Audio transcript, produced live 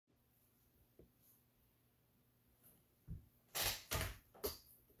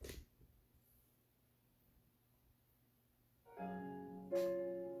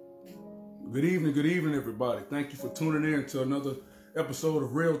Good evening, everybody. Thank you for tuning in to another episode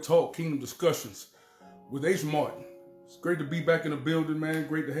of Real Talk Kingdom Discussions with Ace Martin. It's great to be back in the building, man.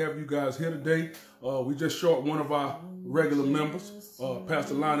 Great to have you guys here today. We just short one of our regular members,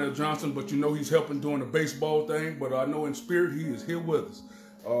 Pastor Lionel Johnson, but you know he's helping doing the baseball thing, but I know in spirit he is here with us.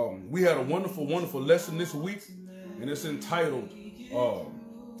 We had a wonderful lesson this week, and it's entitled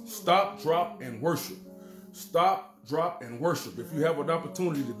Stop, Drop, and Worship. Stop, drop, and worship. If you have an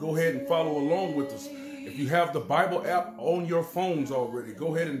opportunity to go ahead and follow along with us, if you have the Bible app on your phones already,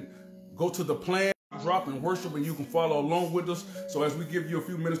 go ahead and go to the plan, drop, and worship, and you can follow along with us. So as we give you a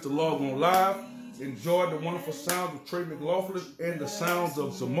few minutes to log on live, enjoy the wonderful sounds of Trey, McLaughlin, and the sounds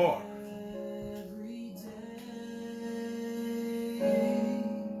of Zamar.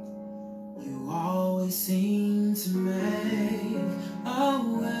 You always seem to make a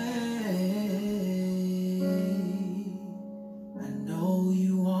way.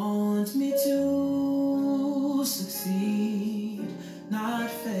 You want me to succeed, not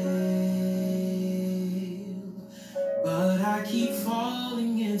fail, but I keep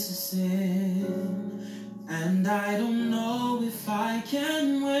falling into sin, and I don't know if I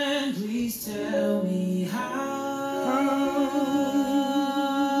can win. Please tell me how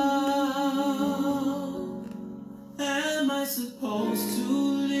am I supposed to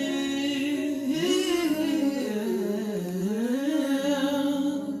live?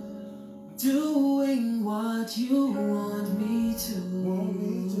 Doing what you want me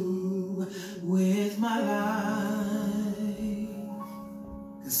to with my life.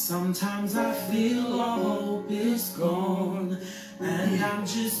 'Cause sometimes I feel all hope is gone, and I'm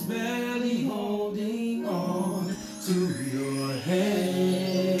just barely holding on to your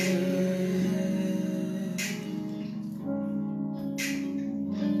hand.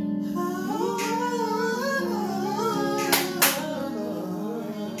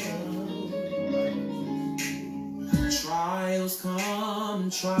 Trials come,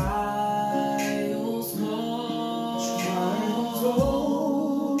 trials go.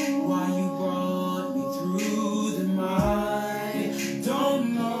 Why you brought me through them, I don't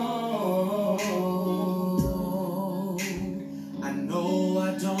know. I know I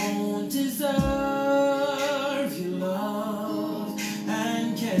don't deserve your love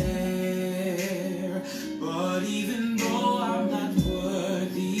and care, but even though I'm not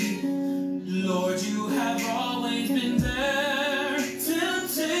worthy, Lord, you have always been there.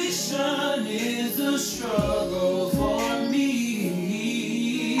 Temptation is a struggle for me.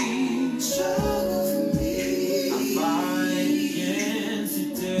 Struggle for me. I fight against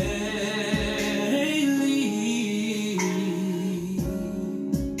it daily.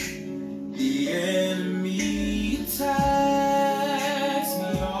 The enemy attacks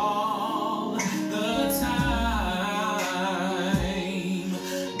me all the time,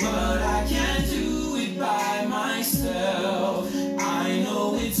 but I can't do it by myself. I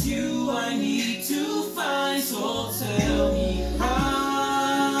know it's you I need to find, so tell me how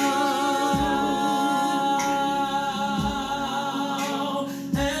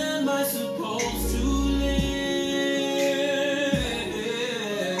am I supposed to live,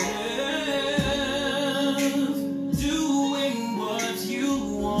 doing what you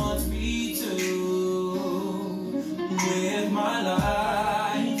want me to with my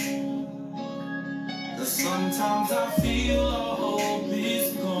life? 'Cause sometimes I feel all hope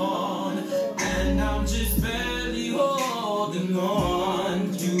is gone, and I'm just barely holding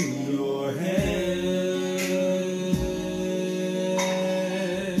on to your hand.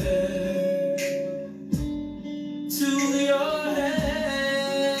 To your hand.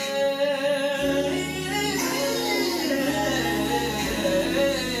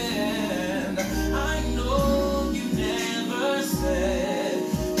 I know you never said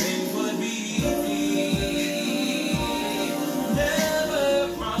it would be easy. Never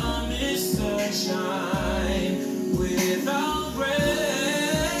promised sunshine without rain.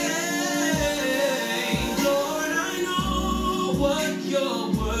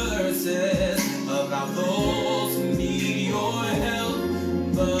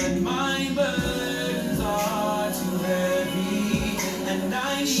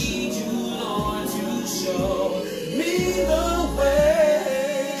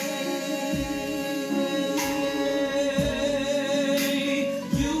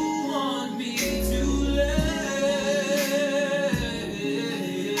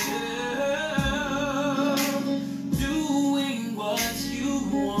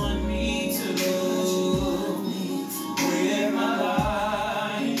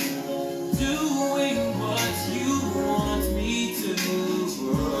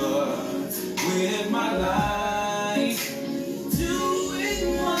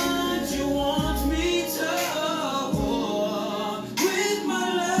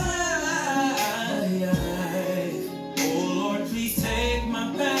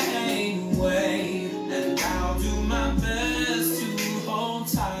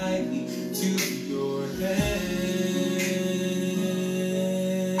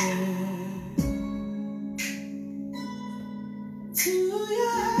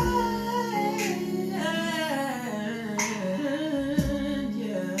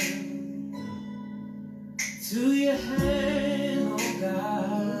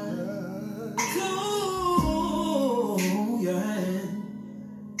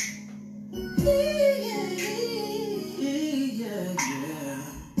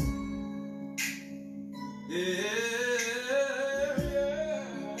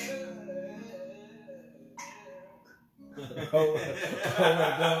 All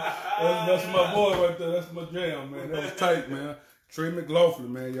right, dog. That's my boy right there. That's my jam, man. That was tight, man. Trey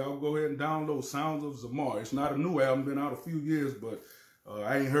McLaughlin, man. Y'all go ahead and download Sounds of Zamar. It's not a new album, been out a few years, but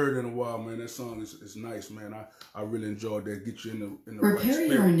I ain't heard it in a while, man. That song is nice, man. I really enjoyed that. Get you in the Repair right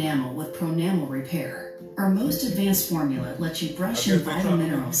your enamel with Pronamel Repair. Our most advanced formula lets you brush in vital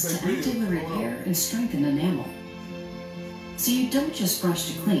minerals to actively repair and strengthen enamel. So you don't just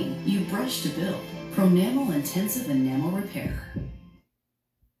brush to clean, you brush to build. Pronamel Intensive Enamel Repair.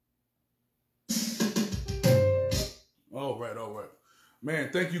 All right. Man,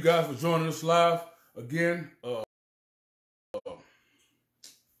 thank you guys for joining us live again. I'll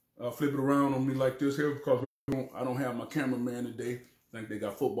flip it around on me like this here because I don't have my cameraman today. I think they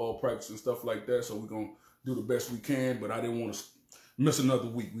got football practice and stuff like that, so we're going to do the best we can, but I didn't want to miss another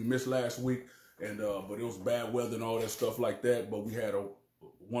week. We missed last week, and but it was bad weather and all that stuff like that, but we had a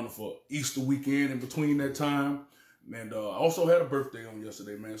wonderful Easter weekend in between that time, and I also had a birthday on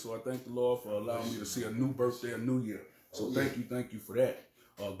yesterday, man, so I thank the Lord for allowing me to see a new birthday, a new year. So thank you for that.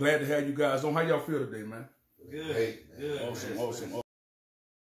 Glad to have you guys on. How y'all feel today, man? Good. Good. Awesome.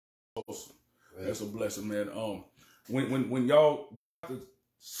 That's a blessing, man. When y'all the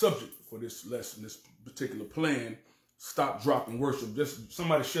subject for this lesson, this particular plan, stop, drop, and worship. Just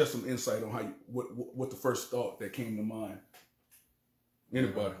somebody share some insight on how what the first thought that came to mind.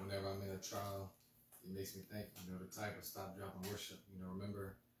 Anybody? Whenever I'm in a trial, it makes me think. The type of stop, drop, and worship.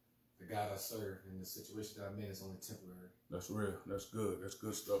 Remember the God I serve and the situation that I'm in is only temporary. That's real. That's good. That's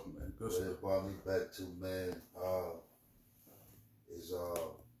good stuff, man. Good stuff. It brought me back to, man, is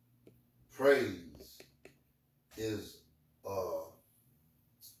praise is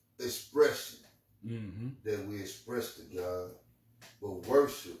expression that we express to God, but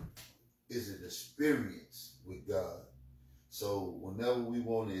worship is an experience with God. So whenever we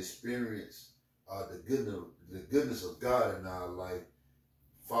want to experience the goodness of God in our life,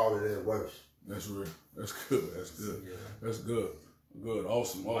 follow that worship. That's real. That's good. That's good. Yeah. That's good. Good.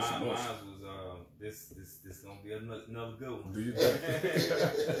 Awesome. Mine was this gonna be another good one. Do you think?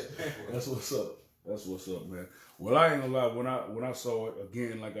 That's what's up. That's what's up, man. Well, I ain't gonna lie. When I saw it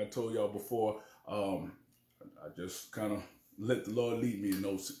again, like I told y'all before, I just kind of let the Lord lead me in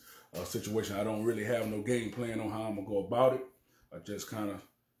those situations. I don't really have no game plan on how I'm gonna go about it. I just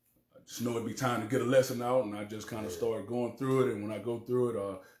know it'd be time to get a lesson out, and I just kind of started going through it. And when I go through it,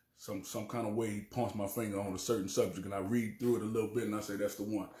 some kind of way he points my finger on a certain subject, and I read through it a little bit, and I say that's the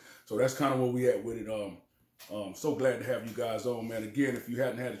one. So that's kind of where we at with it. So glad to have you guys on, man. Again, if you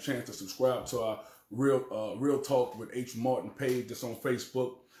hadn't had a chance to subscribe to our Real Talk with H. Martin page that's on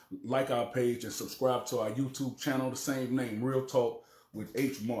Facebook, like our page and subscribe to our YouTube channel, the same name, Real Talk with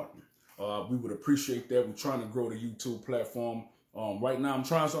H. Martin. We would appreciate that. We're trying to grow the YouTube platform. Right now, I'm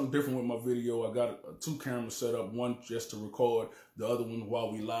trying something different with my video. I got two cameras set up, one just to record, the other one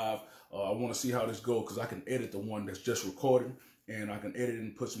while we live. I want to see how this goes because I can edit the one that's just recording, and I can edit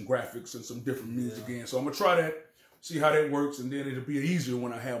and put some graphics and some different music in. So I'm going to try that, see how that works, and then it'll be easier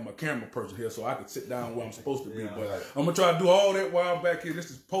when I have my camera person here so I can sit down where I'm supposed to be. But I'm going to try to do all that while I'm back here. This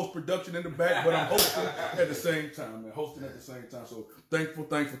is post-production in the back, but I'm hosting at the same time, man. Hosting at the same time. So thankful.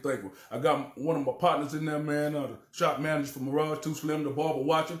 I got one of my partners in there, man, the shop manager for Mirage, Too Slim, the barber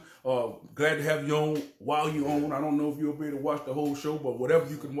watching. Glad to have you on while you're on. I don't know if you'll be able to watch the whole show, but whatever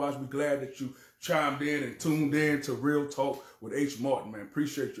you can watch, we're glad that you chimed in and tuned in to Real Talk with H. Martin, man.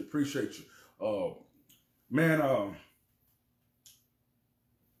 Appreciate you. Man,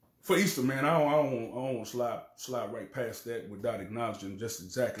 for Easter, man, I don't want to slide right past that without acknowledging just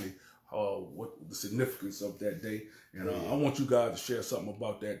exactly what the significance of that day. And I want you guys to share something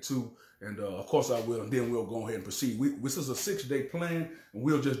about that too. And of course I will, and then we'll go ahead and proceed. This is a 6-day plan, and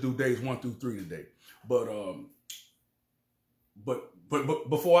we'll just do days 1 through 3 today. But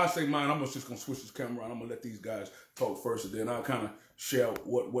before I say mine, I'm just gonna switch this camera around. I'm gonna let these guys talk first, and then I'll kind of share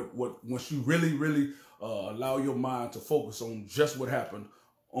what once you really allow your mind to focus on just what happened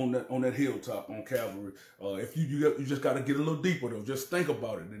on that hilltop on Calvary. If you just got to get a little deeper though. Just think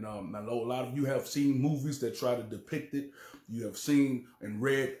about it. And I know a lot of you have seen movies that try to depict it. You have seen and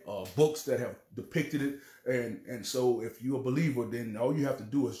read books that have depicted it. And so if you're a believer, then all you have to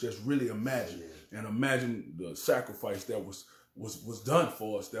do is just really imagine the sacrifice that was done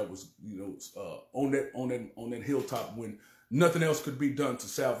for us. That was on that hilltop when nothing else could be done to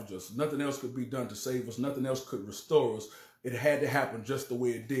salvage us. Nothing else could be done to save us. Nothing else could restore us. It had to happen just the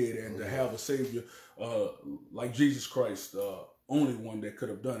way it did, and to have a Savior like Jesus Christ, only one that could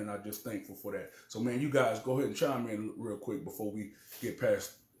have done it. And I'm just thankful for that. So, man, you guys go ahead and chime in real quick before we get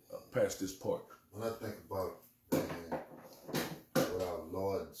past this part. When I think about that, man, with our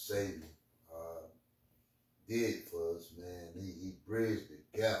Lord and Savior, did for us, man. He bridged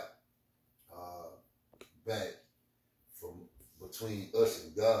the gap back from between us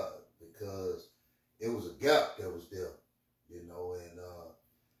and God, because it was a gap that was there, you know, and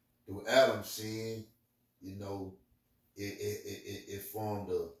through Adam's sin, you know, it formed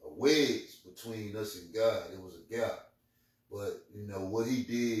a wedge between us and God. It was a gap. But, you know, what he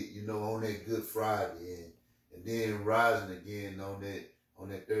did, you know, on that Good Friday and then rising again on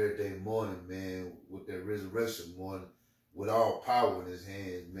that third day morning, man, with that resurrection morning, with all power in his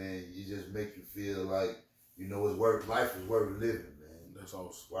hands, man, you just make you feel like, you know, life is worth living, man. That's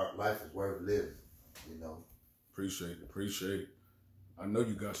awesome. Life is worth living, you know. Appreciate it. I know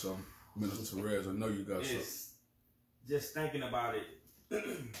you got something, Minister Therese. I know you got something. Just thinking about it,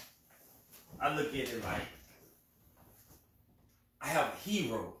 I look at it like I have a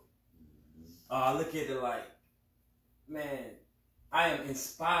hero. I look at it like, man, I am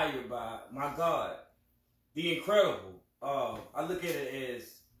inspired by my God, the incredible. I look at it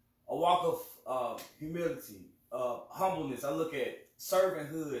as a walk of humility, humbleness. I look at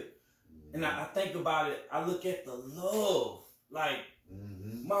servanthood, and I think about it. I look at the love. Like,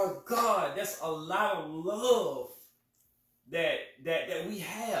 my God, that's a lot of love that we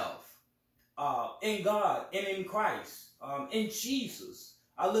have in God and in Christ, in Jesus.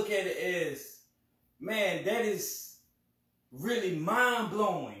 I look at it as, man, that is really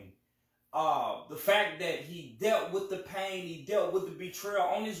mind-blowing. The fact that he dealt with the pain, he dealt with the betrayal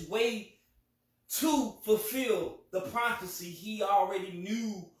on his way to fulfill the prophecy. He already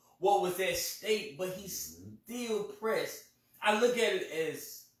knew what was at stake, but he still pressed. I look at it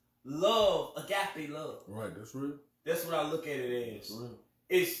as love, agape love. Right, that's real. That's what I look at it as. That's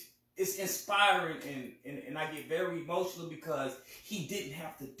real. It's inspiring, and I get very emotional because he didn't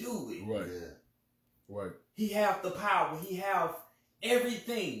have to do it. Right. Yeah. Right. He have the power. He have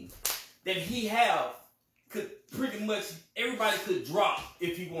everything that he have. Could pretty much everybody could drop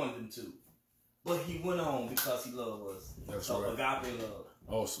if he wanted them to, but he went on because he loved us. That's so right. Agape love.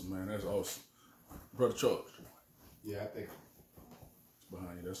 Awesome, man. That's awesome, Brother Charles. Yeah, I think. It's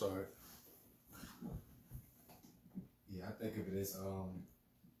behind you. That's all right. Yeah, I think of it as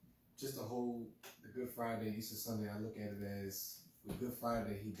just the Good Friday, Easter Sunday. I look at it as with Good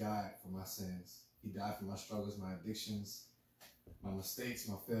Friday, he died for my sins. He died for my struggles, my addictions, my mistakes,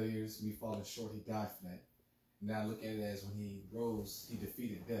 my failures, me falling short. He died for that. Now I look at it as when he rose, he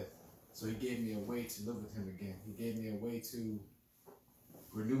defeated death. So he gave me a way to live with him again. He gave me a way to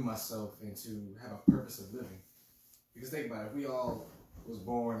renew myself and to have a purpose of living. Because think about it, if we all was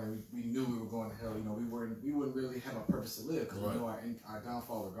born and we knew we were going to hell, you know, we wouldn't really have a purpose to live, because we know our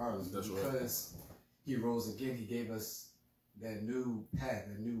downfall regardless. That's because he rose again, he gave us that new path,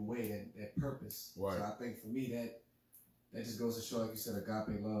 that new way, that purpose. Right. So I think for me that just goes to show, like you said,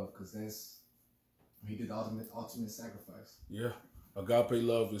 agape love, because he did the ultimate sacrifice. Yeah. Agape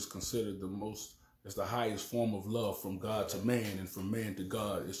love is considered it's the highest form of love from God to man and from man to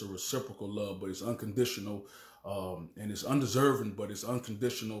God. It's a reciprocal love, but it's unconditional, and it's undeserving, but it's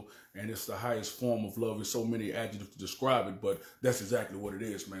unconditional, and it's the highest form of love. There's so many adjectives to describe it, but that's exactly what it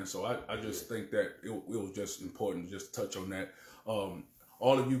is, man. So I just think that it was just important to just touch on that.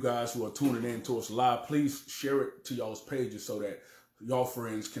 All of you guys who are tuning in to us live, please share it to y'all's pages so that y'all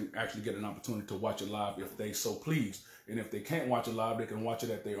friends can actually get an opportunity to watch it live if they so please. And if they can't watch it live, they can watch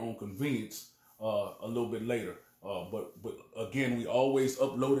it at their own convenience a little bit later. But again, we always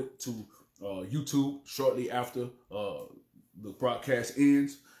upload it to YouTube shortly after the broadcast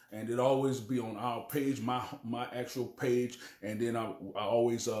ends, and it always be on our page, my actual page, and then I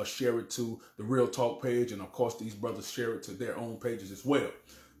always share it to the Real Talk page, and of course these brothers share it to their own pages as well.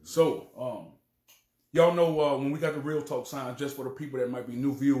 So y'all know when we got the Real Talk sign, just for the people that might be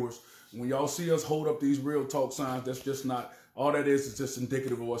new viewers, when y'all see us hold up these Real Talk signs, that's just not, all that is just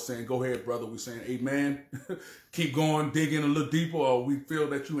indicative of us saying, go ahead, brother. We're saying, amen. Keep going, dig in a little deeper, or we feel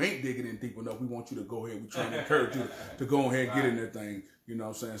that you ain't digging in deep enough. We want you to go ahead. We're trying to encourage you to go ahead and get in that thing. You know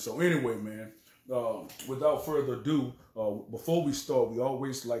what I'm saying? So anyway, man, without further ado, before we start, we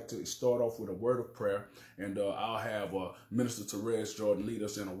always like to start off with a word of prayer. And I'll have Minister Therese Jordan lead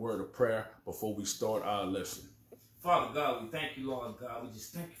us in a word of prayer before we start our lesson. Father God, we thank you, Lord God. We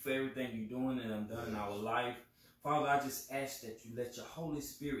just thank you for everything you're doing and done in our life. Father, I just ask that you let your Holy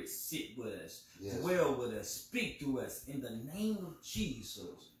Spirit sit with us, dwell with us, speak through us. In the name of Jesus,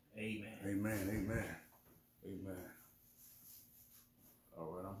 amen. Amen, amen, amen.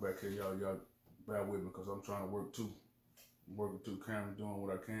 All right, I'm back here, y'all bear with me because I'm trying to work too. I'm working through camera, doing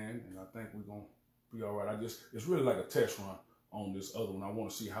what I can, and I think we're going to be all right. It's really like a test run on this other one. I want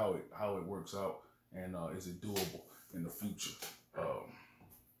to see how it works out, and is it doable in the future. All right.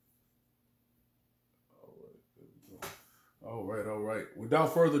 right, all right.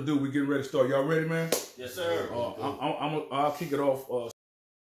 Without further ado, we're getting ready to start. Y'all ready, man? Yes, sir. I'll kick it off.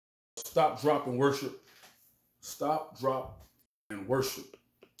 Stop, drop, and worship. Stop, drop, and worship.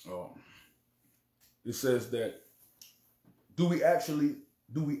 It says that, do we actually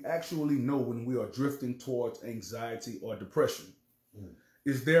know when we are drifting towards anxiety or depression?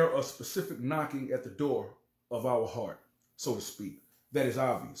 Is there a specific knocking at the door of our heart, so to speak, that is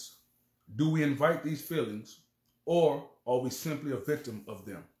obvious? Do we invite these feelings, or are we simply a victim of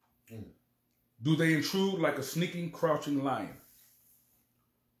them? Do they intrude like a sneaking, crouching lion?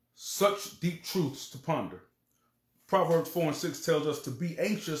 Such deep truths to ponder. Proverbs 4:6 tells us to be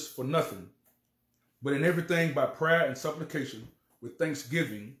anxious for nothing, but in everything by prayer and supplication with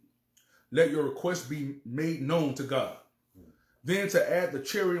thanksgiving, let your requests be made known to God. Then to add the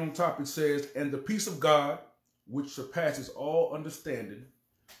cherry on top, it says, and the peace of God, which surpasses all understanding,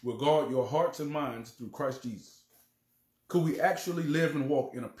 will guard your hearts and minds through Christ Jesus. Could we actually live and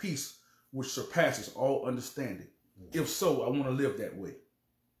walk in a peace which surpasses all understanding? If so, I want to live that way.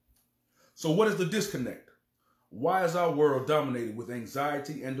 So what is the disconnect? Why is our world dominated with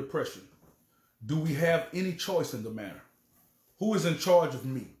anxiety and depression? Do we have any choice in the matter? Who is in charge of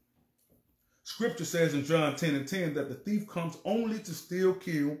me? Scripture says in John 10:10 that the thief comes only to steal,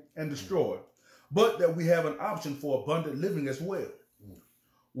 kill, and destroy, but that we have an option for abundant living as well.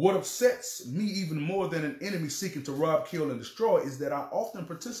 What upsets me even more than an enemy seeking to rob, kill, and destroy is that I often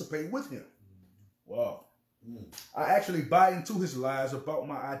participate with him. Wow. I actually buy into his lies about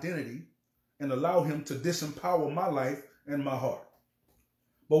my identity and allow him to disempower my life and my heart.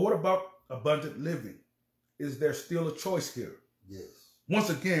 But what about abundant living? Is there still a choice here? Yes. Once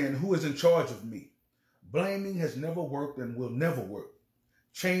again, who is in charge of me? Blaming has never worked and will never work.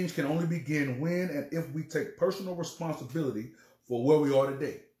 Change can only begin when and if we take personal responsibility for where we are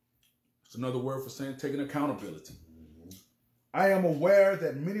today. It's another word for saying taking accountability. I am aware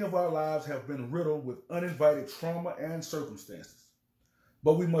that many of our lives have been riddled with uninvited trauma and circumstances,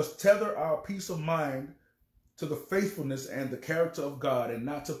 but we must tether our peace of mind to the faithfulness and the character of God and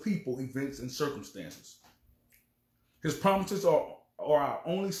not to people, events, and circumstances. His promises are our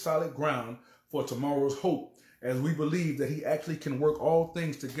only solid ground for tomorrow's hope, as we believe that he actually can work all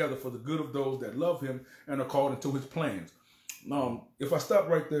things together for the good of those that love him and are called into his plans. If I stop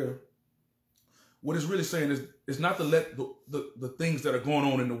right there, what it's really saying is not to let the things that are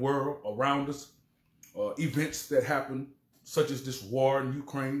going on in the world around us, events that happen, such as this war in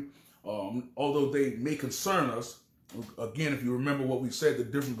Ukraine, although they may concern us. Again, if you remember what we said, the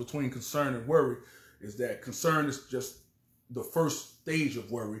difference between concern and worry is that concern is just the first stage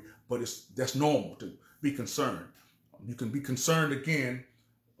of worry, but that's normal to be concerned. You can be concerned again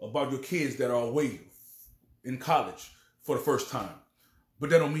about your kids that are away in college for the first time,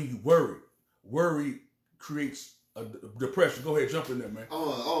 but that don't mean you worry. Worry creates a depression. Go ahead, jump in there, man. I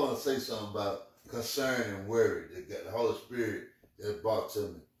want to say something about concern and worry that the Holy Spirit has brought to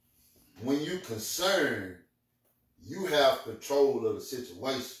me. When you concern, you have control of the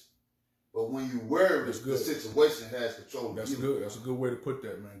situation. But when you worry, the situation has control of you. Good. That's a good way to put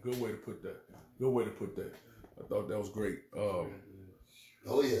that, man. Good way to put that. Good way to put that. I thought that was great. Oh,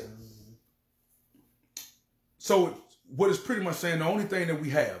 yeah. So what it's pretty much saying, the only thing that we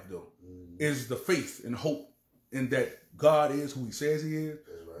have, though, is the faith and hope in that God is who he says he is,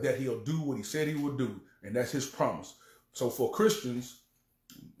 right, that he'll do what he said he will do, and that's his promise. So for Christians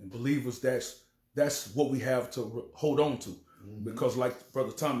and believers, that's what we have to hold on to. Because like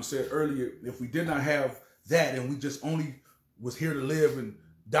Brother Thomas said earlier, if we did not have that and we just only was here to live and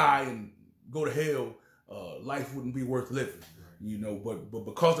die and go to hell, life wouldn't be worth living, you know. But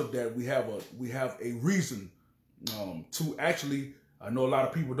because of that, we have a reason to actually. I know a lot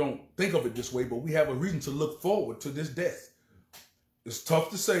of people don't think of it this way, but we have a reason to look forward to this death. It's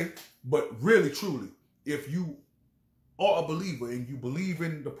tough to say, but really, truly, if you are a believer and you believe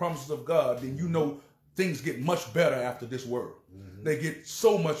in the promises of God, then you know things get much better after this world. They get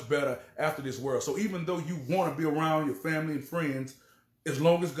so much better after this world. So even though you want to be around your family and friends, as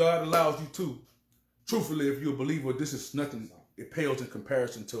long as God allows you to, truthfully, if you're a believer, this is nothing. It pales in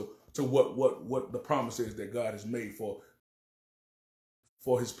comparison to what the promise is that God has made for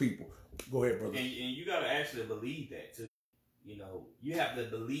his people. Go ahead, brother. And you got to actually believe that too. You know, you have to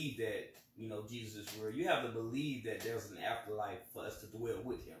believe that, you know, Jesus is real. You have to believe that there's an afterlife for us to dwell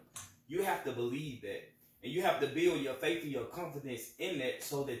with him. You have to believe that. And you have to build your faith and your confidence in that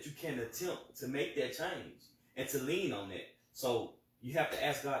so that you can attempt to make that change and to lean on that. So you have to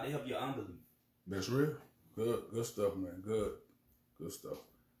ask God to help your unbelief. That's real. Good stuff, man. Good stuff.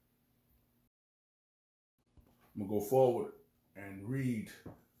 I'm going to go forward and read,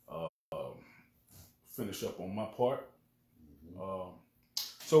 finish up on my part.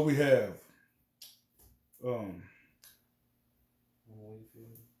 So we have,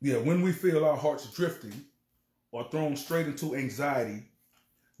 when we feel our hearts drifting or thrown straight into anxiety,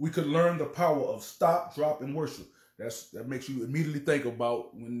 we could learn the power of stop, drop, and worship. That makes you immediately think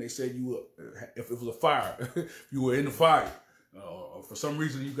about when they said if it was a fire, if you were in the fire, or for some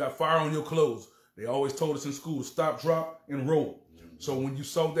reason you got fire on your clothes. They always told us in school to stop, drop, and roll. So when you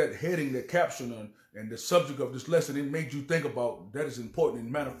saw that heading, that caption, and the subject of this lesson, it made you think about that is important.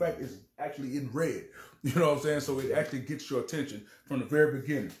 And matter of fact, it's actually in red. You know what I'm saying? So it actually gets your attention from the very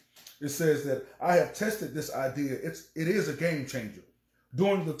beginning. It says that I have tested this idea. It is a game changer.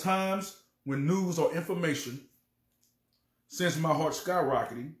 During the times when news or information sends my heart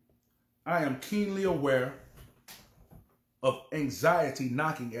skyrocketing, I am keenly aware of anxiety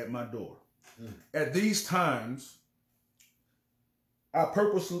knocking at my door. At these times, I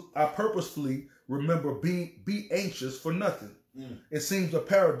purposefully remember be anxious for nothing. It seems a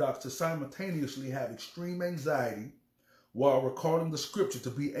paradox to simultaneously have extreme anxiety while recalling the scripture to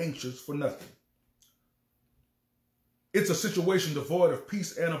be anxious for nothing. It's a situation devoid of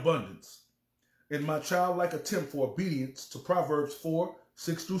peace and abundance. In my childlike attempt for obedience to Proverbs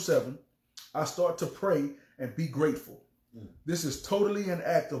 4:6-7, I start to pray and be grateful. This is totally an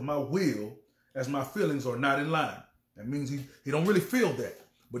act of my will, as my feelings are not in line. That means he don't really feel that.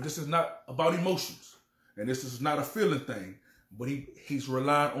 But this is not about emotions. And this is not a feeling thing. But he's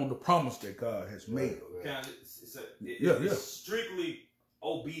relying on the promise that God has made. It's strictly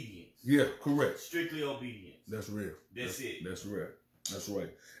obedience. Yeah, correct. Strictly obedience. That's real. That's it. That's right. That's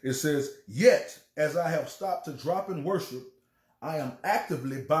right. It says, yet, as I have stopped to drop in worship, I am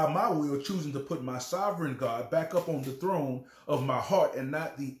actively, by my will, choosing to put my sovereign God back up on the throne of my heart and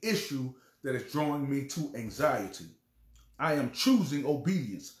not the issue that is drawing me to anxiety. I am choosing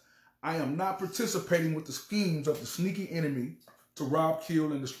obedience. I am not participating with the schemes of the sneaky enemy to rob,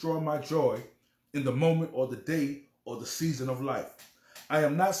 kill, and destroy my joy in the moment or the day or the season of life. I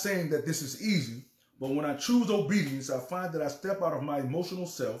am not saying that this is easy, but when I choose obedience, I find that I step out of my emotional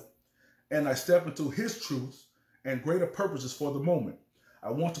self and I step into his truths and greater purposes for the moment. I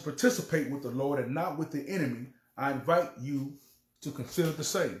want to participate with the Lord and not with the enemy. I invite you to consider the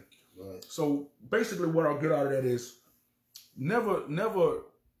same. Right. So basically what I'll get out of that is never,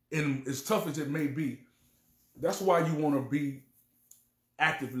 and as tough as it may be, that's why you want to be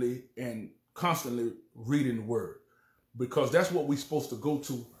actively and constantly reading the word, because that's what we're supposed to go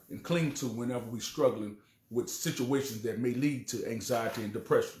to and cling to whenever we're struggling with situations that may lead to anxiety and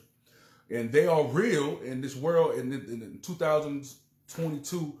depression. And they are real in this world. And in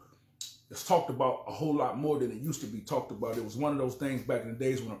 2022, it's talked about a whole lot more than it used to be talked about. It was one of those things back in the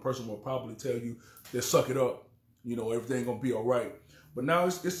days when a person will probably tell you, "Just suck it up, you know, everything gonna be all right." But now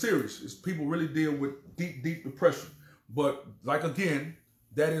it's serious. People really deal with deep depression. But like again,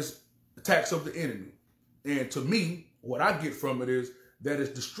 that is attacks of the enemy. And to me, what I get from it is that is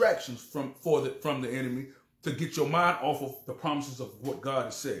distractions from the enemy to get your mind off of the promises of what God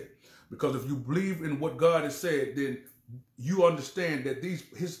has said. Because if you believe in what God has said, then you understand that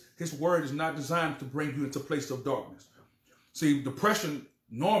his word is not designed to bring you into a place of darkness. See, depression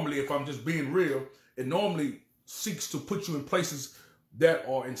normally, if I'm just being real, it normally seeks to put you in places that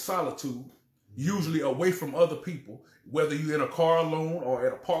are in solitude, usually away from other people, whether you're in a car alone or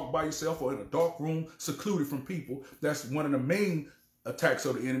at a park by yourself or in a dark room, secluded from people. That's one of the main attacks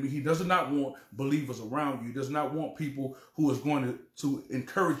of the enemy. He does not want believers around you. He does not want people who is going to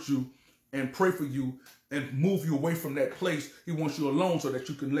encourage you and pray for you and move you away from that place. He wants you alone so that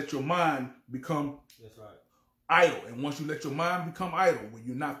you can let your mind become idle. And once you let your mind become idle, when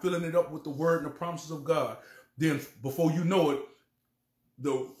you're not filling it up with the word and the promises of God, then before you know it,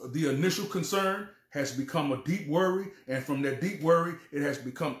 the initial concern has become a deep worry, and from that deep worry, it has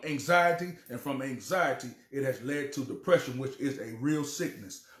become anxiety, and from anxiety, it has led to depression, which is a real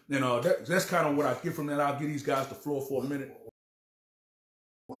sickness. And that's kind of what I get from that. I'll give these guys the floor for a minute.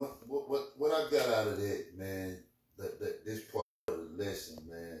 What I got out of that, man, this part of the lesson,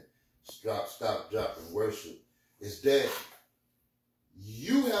 man, stop, drop, and worship, is that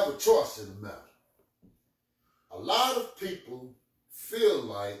you have a choice in the matter. A lot of people feel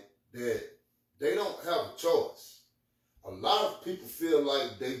like that they don't have a choice. A lot of people feel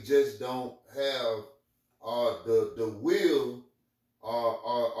like they just don't have the will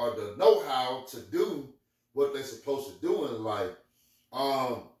or the know-how to do what they're supposed to do in life.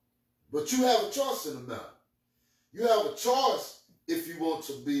 But you have a choice in the matter. You have a choice if you want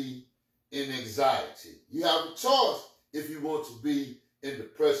to be in anxiety. You have a choice if you want to be in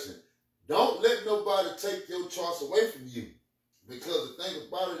depression. Don't let nobody take your choice away from you. Because the thing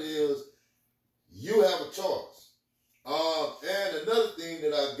about it is, you have a choice.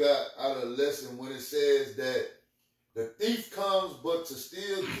 lesson when it says that the thief comes but to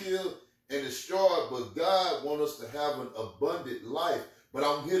steal, kill, and destroy, but God wants us to have an abundant life. But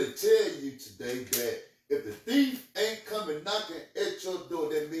I'm here to tell you today that if the thief ain't coming knocking at your door,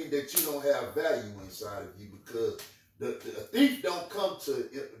 that means that you don't have value inside of you, because the thief don't come to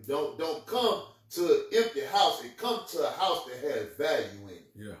an empty house. It comes to a house that has value in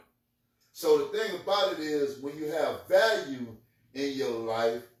it. Yeah. So the thing about it is, when you have value in your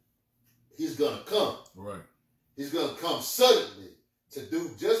life, he's gonna come. Right. He's gonna come suddenly to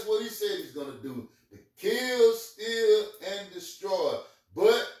do just what he said he's gonna do: to kill, steal, and destroy.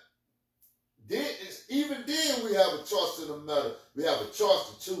 But then, even then, we have a choice in the matter. We have a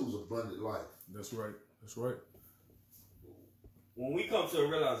choice to choose abundant life. That's right. That's right. When we come to a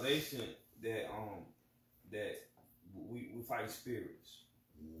realization that we fight spirits,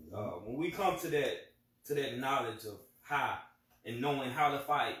 when we come to that knowledge of how and knowing how to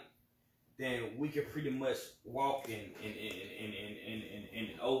fight, then we can pretty much walk and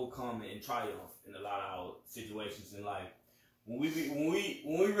overcome and triumph in a lot of our situations in life. When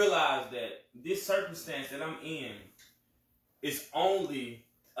we realize that this circumstance that I'm in is only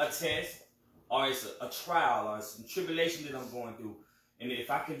a test, or it's a trial, or it's a tribulation that I'm going through, and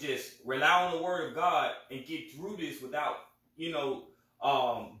if I can just rely on the word of God and get through this without,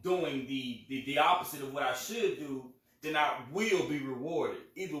 doing the opposite of what I should do, then I will be rewarded.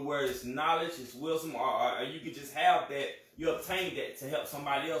 Either where it's knowledge, it's wisdom, or you can just have that, you obtain that to help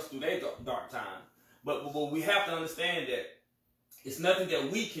somebody else through their dark time. But we have to understand that it's nothing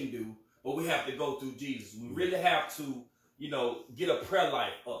that we can do, but we have to go through Jesus. We really have to, get a prayer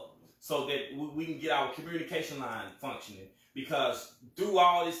life up so that we can get our communication line functioning. Because through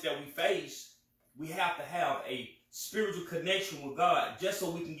all this that we face, we have to have a spiritual connection with God just so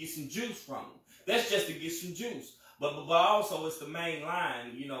we can get some juice from him. That's just to get some juice. But also it's the main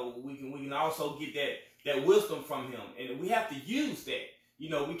line. We can also get that wisdom from him, and we have to use that.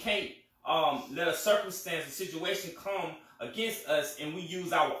 We can't let a circumstance, a situation come against us, and we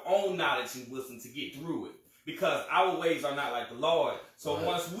use our own knowledge and wisdom to get through it, because our ways are not like the Lord. So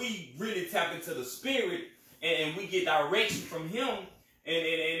once we really tap into the Spirit and we get direction from him,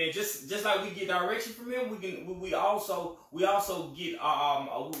 and just like we get direction from him, we also get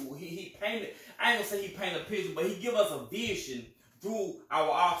he painted. I ain't gonna say he painted a picture, but he give us a vision through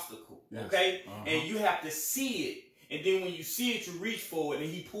our obstacle. Yes. Okay, and you have to see it. And then when you see it, you reach for it, and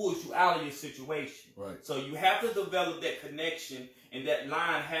he pulls you out of your situation. Right. So you have to develop that connection, and that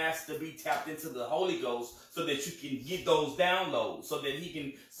line has to be tapped into the Holy Ghost so that you can get those downloads, so that he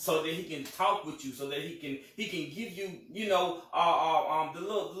can talk with you, so that he can give you, the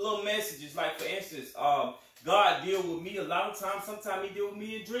little messages. Like, for instance, God deal with me a lot of times. Sometimes he deal with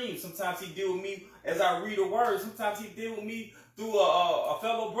me in dreams. Sometimes he deal with me as I read a word. Sometimes he deal with me through a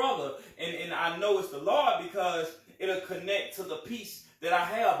fellow brother. And I know it's the Lord, because it'll connect to the peace that I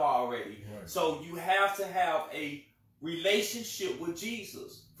have already. Right. So you have to have a relationship with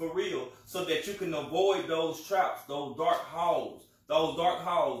Jesus, for real, so that you can avoid those traps, those dark holes, those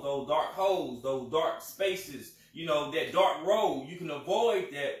dark spaces, that dark road. You can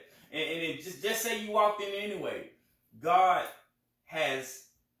avoid that. And just say you walked in anyway. God has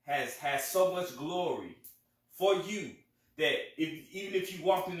so much glory for you that even if you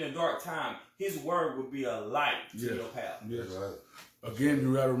walked in a dark time, his word would be a light to your path. Yes. Right. Again,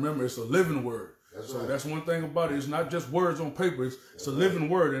 you got to remember, it's a living word. That's one thing about it. It's not just words on paper. It's a living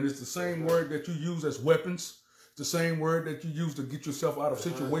word, and it's the same word that you use as weapons. It's the same word that you use to get yourself out of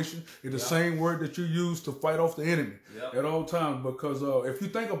situation. It's the same word that you use to fight off the enemy at all times. Because if you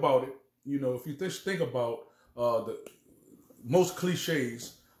think about it, if you think about the most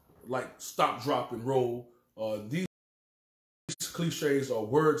cliches, like stop, drop, and roll, these cliches are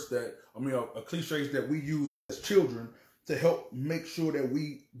words that, are cliches that we use as children to help make sure that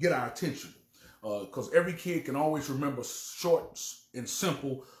we get our attention. Because every kid can always remember short and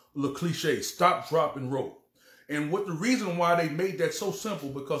simple little cliches: stop, drop, and roll. And what the reason why they made that so simple,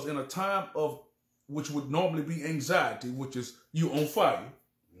 because in a time of which would normally be anxiety, which is you on fire,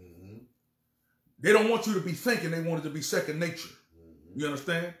 they don't want you to be thinking, they want it to be second nature. You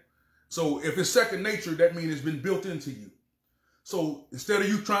understand? So if it's second nature, that means it's been built into you. So instead of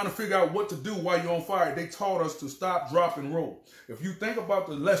you trying to figure out what to do while you're on fire, they taught us to stop, drop, and roll. If you think about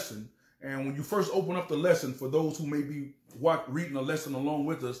the lesson, and when you first open up the lesson, for those who may be reading a lesson along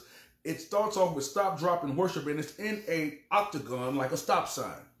with us, it starts off with stop, drop, and worship, and it's in a octagon like a stop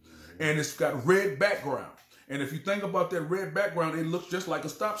sign. And it's got red background. And if you think about that red background, it looks just like a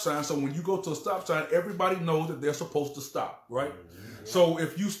stop sign. So when you go to a stop sign, everybody knows that they're supposed to stop, right? So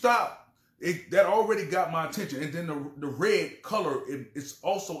if you stop, that already got my attention. And then the red color, it's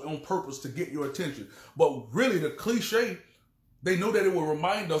also on purpose to get your attention. But really, the cliche, they know that it will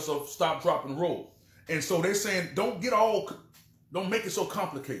remind us of stop, drop, and roll. And so they're saying, don't make it so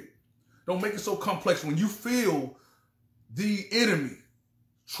complicated. Don't make it so complex. When you feel the enemy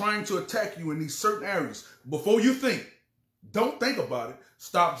trying to attack you in these certain areas, before you think, don't think about it.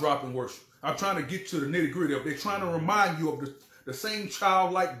 Stop, drop, and worship. I'm trying to get to the nitty gritty of it. They're trying to remind you of the same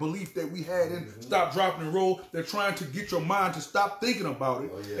childlike belief that we had in stop, drop, and roll. They're trying to get your mind to stop thinking about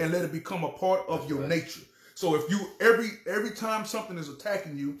it and let it become a part of your nature. So if you every time something is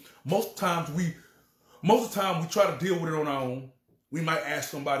attacking you, most of the time we try to deal with it on our own. We might ask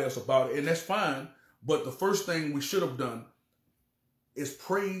somebody else about it, and that's fine. But the first thing we should have done is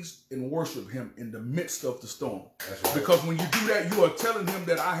praise and worship him in the midst of the storm. Right. Because when you do that, you are telling him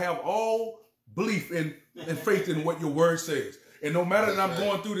that I have all belief and faith in what your word says. And no matter that I'm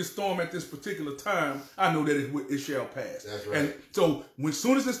going through this storm at this particular time, I know that it shall pass. That's right. And so as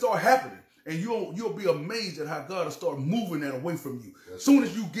soon as it starts happening, and you'll be amazed at how God will start moving that away from you. As soon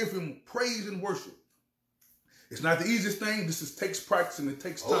as you give him praise and worship. It's not the easiest thing. This takes practice and it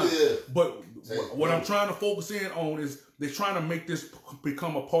takes time. But what I'm trying to focus in on is they're trying to make this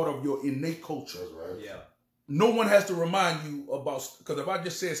become a part of your innate culture. That's right. Yeah. No one has to remind you about, because if I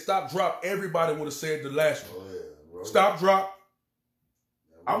just said stop, drop, everybody would have said the last one. Stop, drop.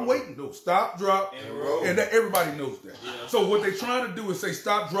 I'm waiting though. Stop, drop, and that everybody knows that. Yeah. So what they're trying to do is say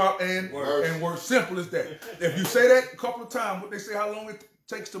stop, drop, and work. Simple as that. If you say that a couple of times, what they say, how long it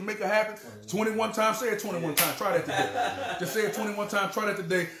takes to make it happen? 21 times. Say it 21 times. Try that today. Just say it 21 times. Try that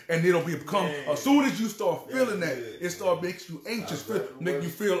today, and it'll become. As soon as you start feeling that, it starts makes you anxious, make you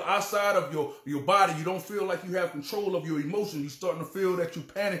feel outside of your body. You don't feel like you have control of your emotions. You're starting to feel that you're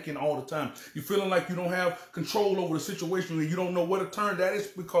panicking all the time. You're feeling like you don't have control over the situation, and you don't know where to turn. That is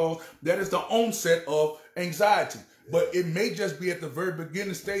because that is the onset of anxiety. But it may just be at the very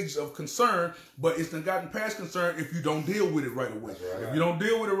beginning stages of concern, but it's not gotten past concern if you don't deal with it right away. Right. If you don't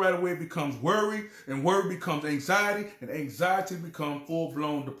deal with it right away, it becomes worry, and worry becomes anxiety, and anxiety becomes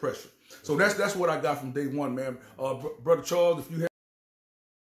full-blown depression. So that's what I got from day one, man. Brother Charles, if you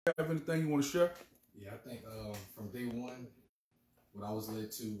have anything you want to share? Yeah, I think from day one, what I was led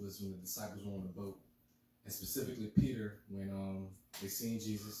to was when the disciples were on the boat, and specifically Peter, when they seen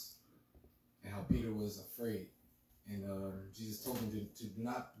Jesus, and how Peter was afraid. And Jesus told him to do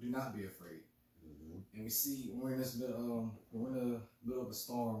not be afraid. And we see when we're in this we're in the middle of a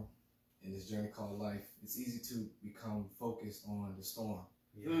storm in this journey called life. It's easy to become focused on the storm.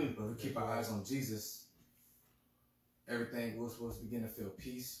 But if we keep our eyes on Jesus, everything will begin to feel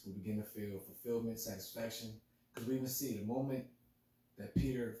peace. We'll begin to feel fulfillment, satisfaction. Because we even see the moment that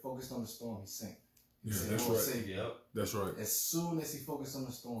Peter focused on the storm, he sank. That's right. Yep. That's right. As soon as he focused on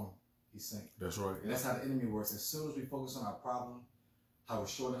the storm, he sank. That's right. And that's how the enemy works. As soon as we focus on our problem, how we're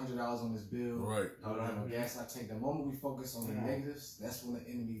short $100 on this bill, how we don't have no gas in our tank, the moment we focus on the negatives, that's when the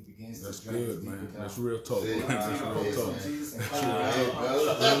enemy begins to drag us deeper down. That's real talk. That's real talk.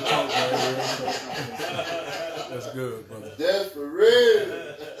 That's good, brother. That's for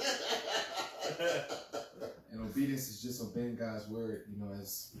real. And obedience is just obeying God's word,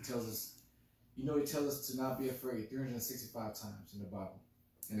 as he tells us, he tells us to not be afraid 365 times in the Bible.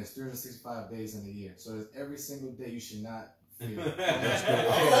 And there's 365 days in a year. So there's every single day you should not fear. That's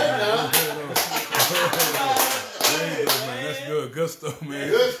good. Good stuff, man.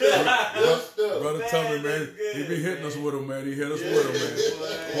 Good stuff. Brother Tommy, man, he be hitting us with him, man. He hit us with him, man.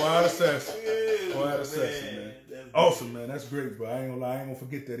 Quiet assassin, man. Awesome, man. That's great, bro. I ain't gonna lie. I ain't gonna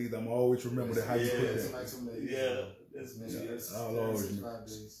forget that either. I'm gonna always remember that how you put that. I'll always remember.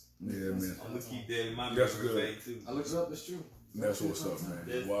 Yeah, man. I'm gonna keep that in my memory too. I looked it up. It's true. That's what's up,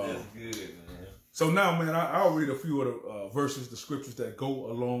 man. Wow. That's good, man. So now, man, I'll read a few of the verses, the scriptures that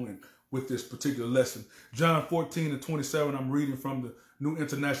go along with this particular lesson. John 14:27, I'm reading from the New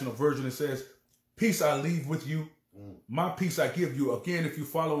International Version. It says, "Peace I leave with you, my peace I give you." Again, if you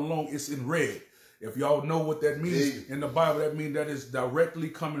follow along, it's in red. If y'all know what that means in the Bible, that means that is directly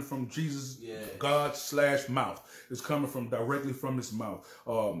coming from Jesus, God/mouth. It's coming from directly from his mouth.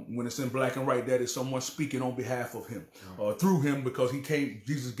 When it's in black and white, that is someone speaking on behalf of him, through him, because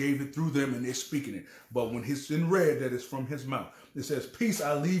Jesus gave it through them and they're speaking it. But when it's in red, that is from his mouth. It says, "Peace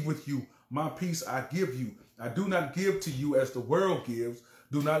I leave with you, my peace I give you. I do not give to you as the world gives.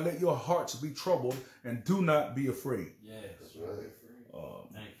 Do not let your hearts be troubled, and do not be afraid." Yes, that's right.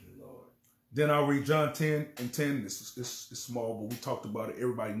 Thank you, Lord. Then I'll read John 10:10. It's small, but we talked about it.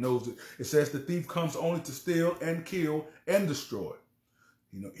 Everybody knows it. It says, "The thief comes only to steal and kill and destroy."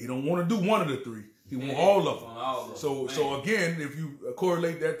 He don't want to do one of the three. He wants all of them. All of So them, so again, if you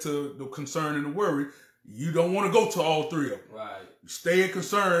correlate that to the concern and the worry, you don't want to go to all three of them. Right. Stay in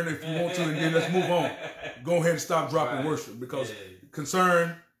concern if you want to, and then let's move on. Go ahead and stop dropping worship, because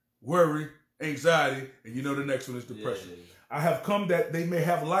concern, worry, anxiety, and you know the next one is depression. Yeah. I have come that they may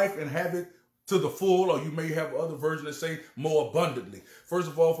have life and have it to the full, or you may have other versions that say more abundantly. First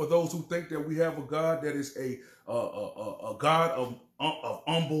of all, for those who think that we have a God that is a God of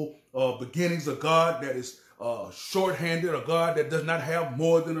humble beginnings, a God that is short-handed, a God that does not have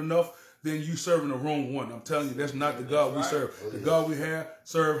more than enough, then you serving the wrong one. I'm telling you, that's not the God we serve. The God we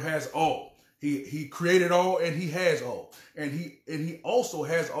serve has all. He created all, and he has all. And he also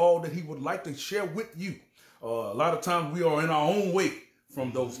has all that he would like to share with you. A lot of times we are in our own way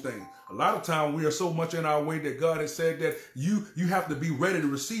from those things. A lot of times we are so much in our way that God has said that you have to be ready to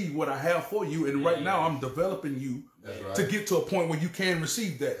receive what I have for you. And right now I'm developing you to get to a point where you can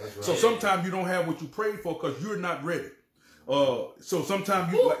receive that. So sometimes you don't have what you prayed for because you're not ready. So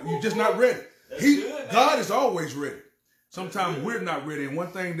sometimes you're just not ready. God is always ready. Sometimes we're not ready. And one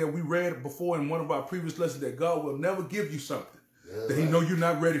thing that we read before in one of our previous lessons, that God will never give you something that he know you're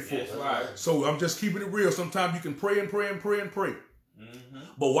not ready for. So I'm just keeping it real. Sometimes you can pray and pray and pray and pray.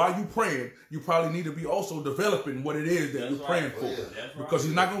 But while you're praying, you probably need to be also developing what it is that you're praying for. Because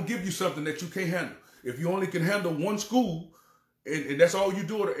he's not going to give you something that you can't handle. If you only can handle one school, and that's all you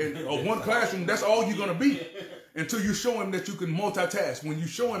do, or one classroom, that's all you're going to be. Until you show him that you can multitask. When you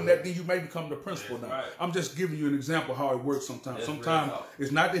show him that, then you may become the principal now. I'm just giving you an example how it works sometimes. Sometimes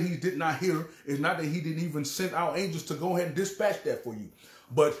it's not that he did not hear. It's not that he didn't even send out angels to go ahead and dispatch that for you.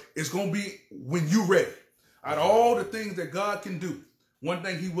 But it's going to be when you're ready. Out of all the things that God can do, one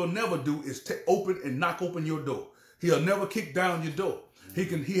thing he will never do is open and knock open your door. He'll never kick down your door.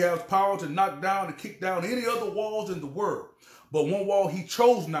 He has power to knock down and kick down any other walls in the world. But one wall he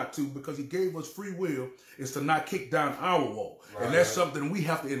chose not to, because he gave us free will, is to not kick down our wall. And that's something we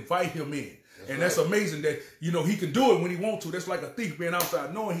have to invite him in. That's amazing that, he can do it when he wants to. That's like a thief being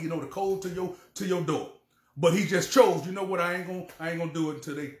outside knowing he know the code to your door. But he just chose, you know what, I ain't gonna do it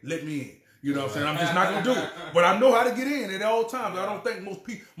until they let me in. You know what I'm saying? I'm just not going to do it. But I know how to get in at all times. I don't think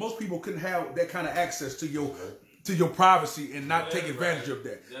most people couldn't have that kind of access to your privacy and not take advantage of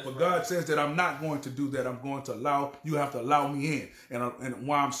that. But God says that I'm not going to do that. I'm going to you have to allow me in. And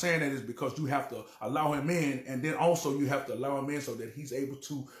why I'm saying that is because you have to allow him in, and then also you have to allow him in so that he's able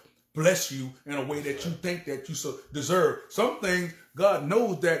to bless you in a way that you think that you deserve. Some things, God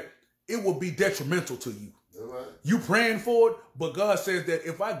knows that it will be detrimental to you. You praying for it, but God says that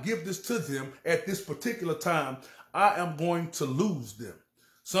if I give this to them at this particular time, I am going to lose them.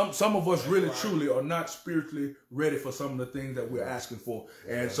 Some of us really truly are not spiritually ready for some of the things that we're asking for.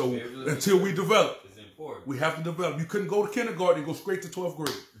 And so until we develop, we have to develop. You couldn't go to kindergarten and go straight to 12th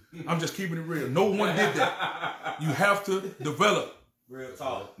grade. I'm just keeping it real. No one did that. You have to develop. Real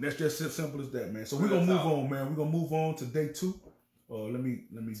talk. That's just as simple as that, man. So we're going to move on, man. We're going to move on to day 2. Let me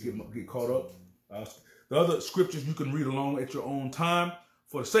get caught up. The other scriptures you can read along at your own time.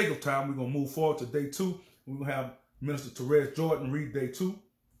 For the sake of time, we're going to move forward to day 2. We're going to have Minister Trey Jordan read day 2.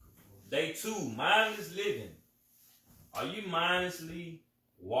 Day 2, mindless living. Are you mindlessly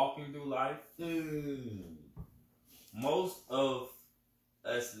walking through life? Most of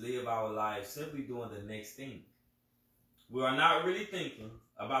us live our lives simply doing the next thing. We are not really thinking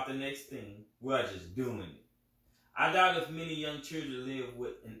about the next thing. We are just doing it. I doubt if many young children live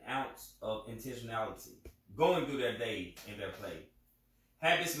with an ounce of intentionality, going through their day and their play.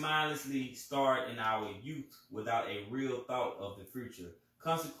 Habits mindlessly start in our youth without a real thought of the future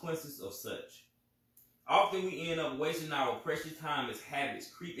consequences of such. Often we end up wasting our precious time as habits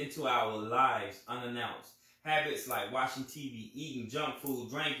creep into our lives unannounced. Habits like watching TV, eating junk food,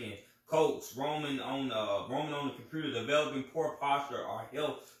 drinking cokes, roaming on the computer, developing poor posture or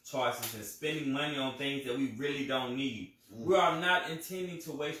health choices, and spending money on things that we really don't need. We are not intending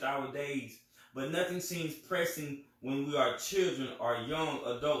to waste our days, but nothing seems pressing when we are children or young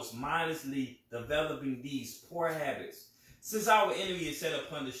adults mindlessly developing these poor habits. Since our enemy is set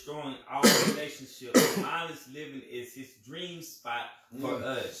upon destroying our relationships, mindless living is his dream spot for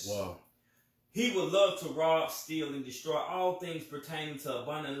us. Wow. He would love to rob, steal, and destroy all things pertaining to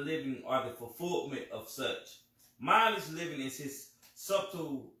abundant living or the fulfillment of such. Mindless living is his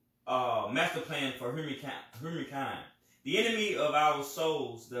subtle master plan for humankind. The enemy of our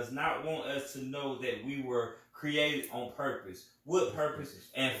souls does not want us to know that we were created on purpose, with purpose,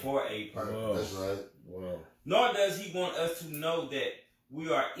 and for a purpose. Wow. That's right. Wow. Nor does he want us to know that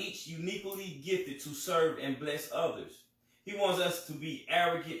we are each uniquely gifted to serve and bless others. He wants us to be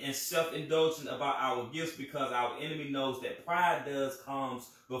arrogant and self-indulgent about our gifts because our enemy knows that pride comes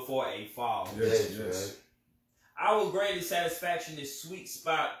before a fall. Yes. Our greatest satisfaction, this sweet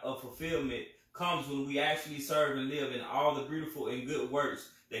spot of fulfillment, comes when we actually serve and live in all the beautiful and good works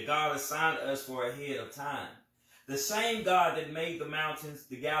that God assigned us for ahead of time. The same God that made the mountains,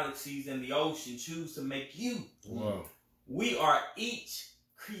 the galaxies, and the ocean choose to make you. Wow. We are each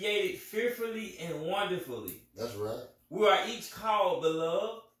created fearfully and wonderfully. That's right. We are each called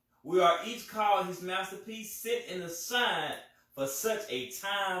beloved. We are each called his masterpiece, set in the sun for such a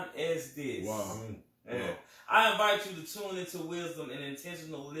time as this. Wow. Yeah. Wow. I invite you to tune into wisdom and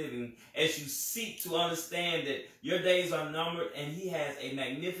intentional living as you seek to understand that your days are numbered and he has a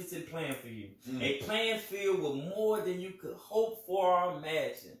magnificent plan for you. A plan filled with more than you could hope for or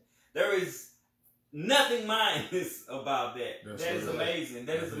imagine. There is nothing mindless about that. That is amazing.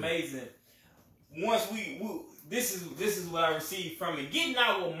 That is amazing. Once this is what I received from it. Getting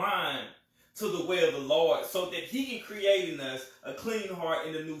our mind to the way of the Lord so that he can create in us a clean heart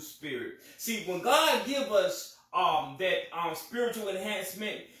and a new spirit. See, when God gives us that spiritual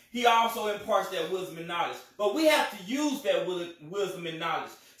enhancement, he also imparts that wisdom and knowledge. But we have to use that wisdom and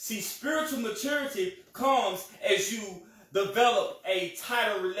knowledge. See, spiritual maturity comes as you develop a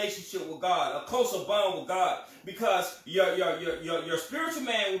tighter relationship with God, a closer bond with God, because your spiritual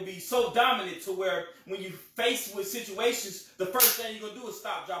man will be so dominant to where when you face with situations, the first thing you're gonna do is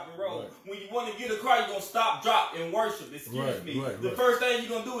stop, drop, and roll. Right. When you want to get a car, you're gonna stop, drop, and worship. Excuse me. The first thing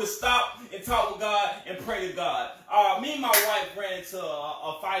you're gonna do is stop and talk with God and pray to God. Me and my wife ran into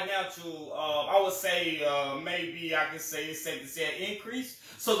a financial, I would say, maybe I can say it's safe to say an increase.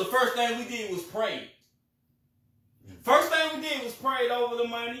 So the first thing we did was pray. First thing we did was prayed over the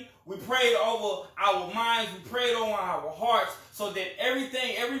money. We prayed over our minds. We prayed over our hearts so that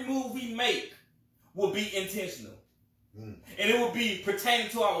every move we make will be intentional. And it will be pertaining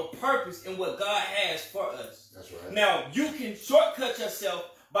to our purpose and what God has for us. That's right. Now, you can shortcut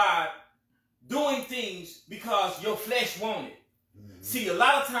yourself by doing things because your flesh wants it. See, a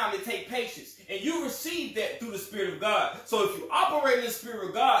lot of times it takes patience. And you receive that through the Spirit of God. So if you operate in the Spirit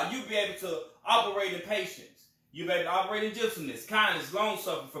of God, you'll be able to operate in patience. You'll be able to operate in gentleness, kindness,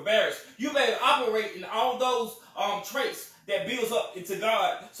 long-suffering, forbearance. You'll be able to operate in all those traits that builds up into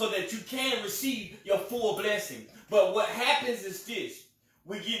God so that you can receive your full blessing. But what happens is this.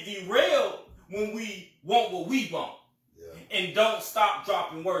 We get derailed when we want what we want. Yeah. And don't stop,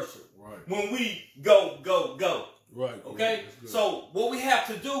 drop, and worship. Right. When we go. Right. Okay? So what we have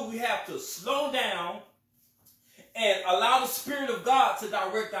to do, we have to slow down and allow the Spirit of God to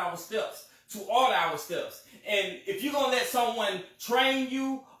direct our steps, to order our steps. And if you're going to let someone train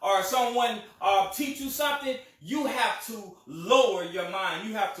you or someone teach you something, you have to lower your mind.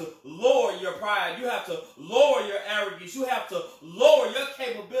 You have to lower your pride. You have to lower your arrogance. You have to lower your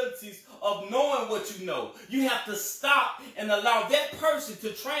capabilities of knowing what you know. You have to stop and allow that person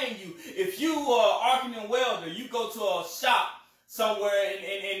to train you. If you are an arching and welder, you go to a shop somewhere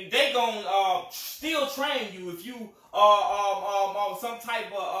and they gonna still train you. If you are some type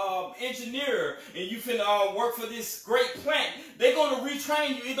of engineer and you finna work for this great plant, they're gonna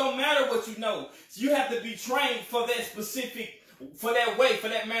retrain you. It don't matter what you know. So you have to be trained for that specific, for that way, for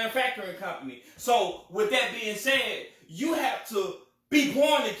that manufacturing company. So with that being said, you have to be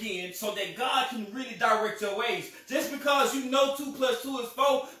born again so that God can really direct your ways. Just because you know 2 + 2 is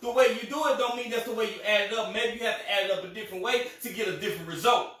 4, the way you do it don't mean that's the way you add it up. Maybe you have to add it up a different way to get a different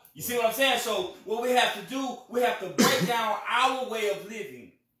result. You see what I'm saying? So what we have to do, we have to break down our way of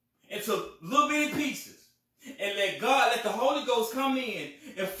living into little bitty pieces and let the Holy Ghost come in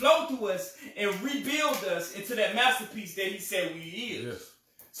and flow through us and rebuild us into that masterpiece that he said we is. Yes.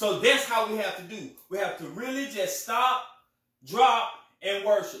 So that's how we have to do. We have to really just stop, drop, and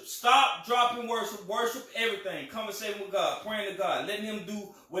worship. Stop, drop, and worship. Worship everything. Conversation with God. Praying to God. Letting him do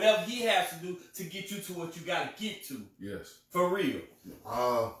whatever he has to do to get you to what you got to get to. Yes. For real.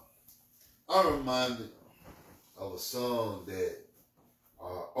 I'm reminded of a song that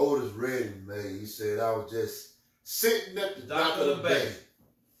Otis Redding made. He said, I was just sitting at the dock of the bay,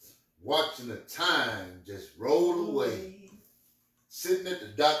 watching the time just roll away. Sitting at the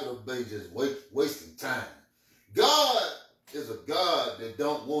dock of the bay, just wasting time. God is a God that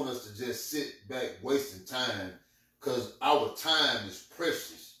don't want us to just sit back wasting time, because our time is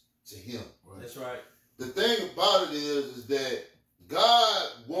precious to him. Right? That's right. The thing about it is that God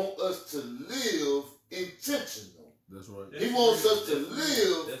wants us to live intentional. That's right. He wants us to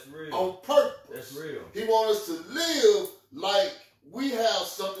live on purpose. That's real. He wants us to live like we have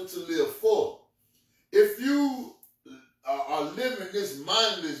something to live for. If you are living this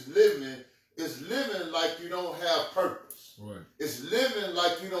mindless living, It's living like you don't have purpose. Right. It's living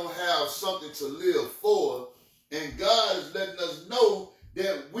like you don't have something to live for. And God is letting us know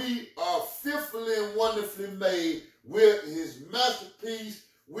that we are fearfully and wonderfully made. We're his masterpiece.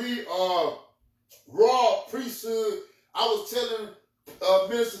 We are raw priesthood. I was telling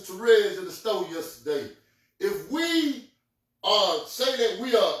Minister Trey in the store yesterday, if we say that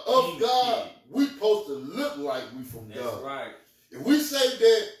we are of God, we supposed to look like we from God. That's right. If we say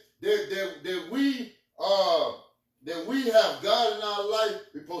that we have God in our life,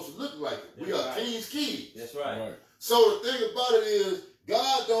 we're supposed to look like it. We are King's kids. That's right. So the thing about it is,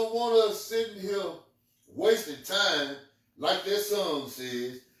 God don't want us sitting here wasting time, like that song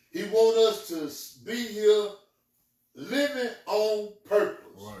says. He wants us to be here living on purpose,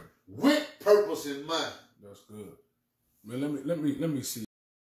 with purpose in mind. That's good. Man, let me see.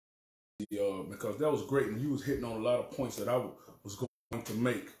 Because that was great, and you was hitting on a lot of points that I was going to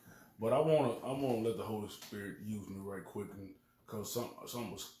make. But I wanna let the Holy Spirit use me right quick, because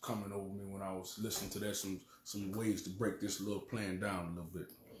something was coming over me when I was listening to that. Some ways to break this little plan down a little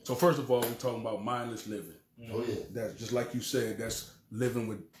bit. So first of all, we're talking about mindless living. Oh yeah. That's just like you said. That's living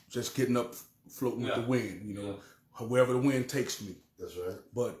with just getting up, floating with the wind. You know, wherever the wind takes me. That's right.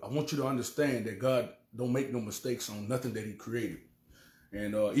 But I want you to understand that God don't make no mistakes on nothing that he created.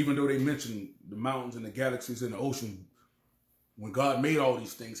 And even though they mentioned the mountains and the galaxies and the ocean, when God made all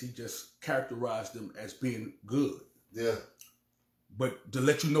these things, he just characterized them as being good. Yeah. But to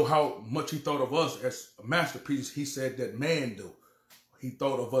let you know how much he thought of us as a masterpiece, he said that man, though, he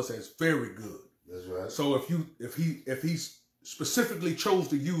thought of us as very good. That's right. So if he specifically chose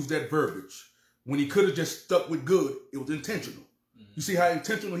to use that verbiage when he could have just stuck with good, it was intentional. You see how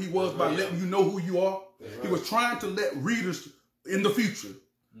intentional he was by letting you know who you are? He was trying to let readers in the future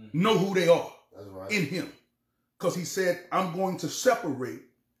know who they are in him. Because he said, I'm going to separate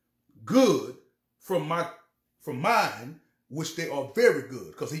good from mine, which they are very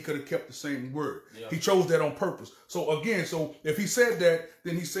good, because he could have kept the same word. Yeah. He chose that on purpose. So again, if he said that,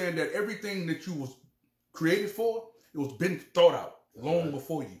 then he's saying that everything that you was created for, it was been thought out long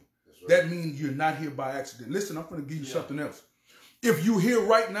before you. That means you're not here by accident. Listen, I'm going to give you something else. If you're here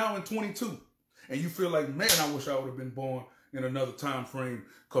right now in 22 and you feel like, man, I wish I would have been born in another time frame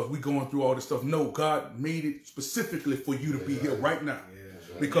because we're going through all this stuff. No, God made it specifically for you to be here right now.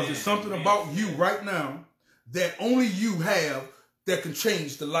 Because it's something about you right now that only you have that can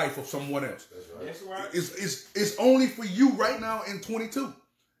change the life of someone else. That's right. It's only for you right now in 22.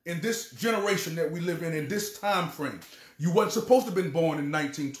 In this generation that we live in this time frame. You wasn't supposed to have been born in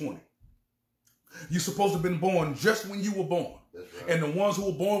 1920. You're supposed to have been born just when you were born. That's right. And the ones who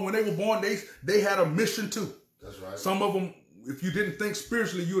were born when they were born, they had a mission too. That's right. Some of them, if you didn't think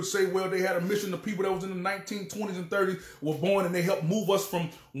spiritually, you would say, well, they had a mission. The people that was in the 1920s and 30s were born and they helped move us from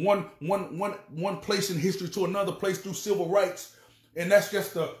one place in history to another place through civil rights. And that's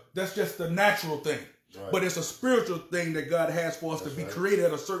just the natural thing. Right. But it's a spiritual thing that God has for us to be created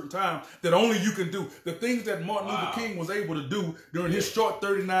at a certain time that only you can do. The things that Martin Luther King was able to do during his short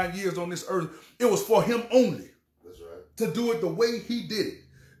 39 years on this earth, it was for him only. That's right. To do it the way he did it.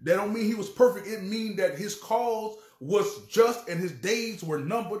 That don't mean he was perfect. It means that his cause was just and his days were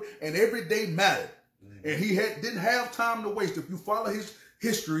numbered and every day mattered. And he didn't have time to waste. If you follow his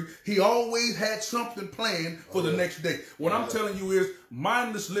history, he always had something planned for the next day. What I'm telling you is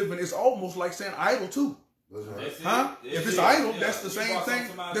mindless living is almost like saying idle too. Huh? If it's idle, that's the same thing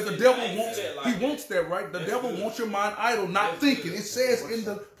that the devil wants. He wants that, right? The devil wants your mind idle, not thinking. It says in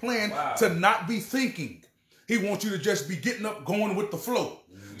the plan to not be thinking. He wants you to just be getting up, going with the flow.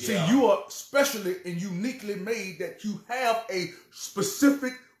 See, you are specially and uniquely made that you have a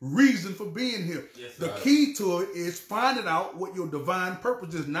specific reason for being here. The key to it is finding out what your divine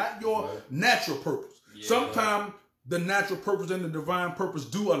purpose is, not your natural purpose. Sometimes the natural purpose and the divine purpose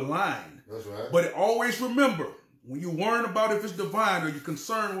do align. That's right. But always remember, when you worry about if it's divine or you're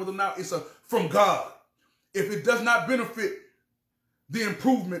concerned whether or not it's from God, if it does not benefit the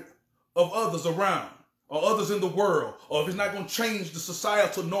improvement of others around, or others in the world, or if it's not going to change the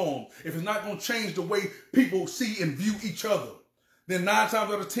societal norm, if it's not going to change the way people see and view each other, then 9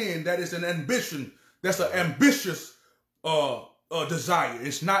 times out of 10, that is an ambition. That's an ambitious desire.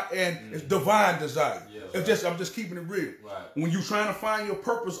 It's not it's divine desire. It's I'm just keeping it real. Right. When you're trying to find your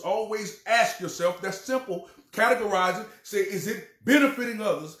purpose, always ask yourself, that's simple, categorize it, say, is it benefiting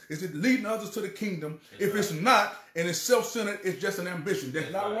others? Is it leading others to the kingdom? If it's not, and it's self-centered, it's just an ambition.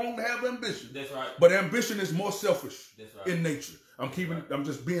 That's not wrong to have ambition. That's right. But ambition is more selfish in nature. I'm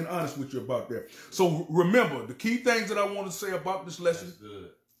just being honest with you about that. So remember, the key things that I want to say about this lesson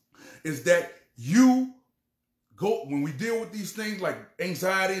is that when we deal with these things like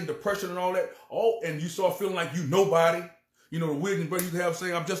anxiety and depression and all that, and you start feeling like you nobody, you know, the wisdom brother you have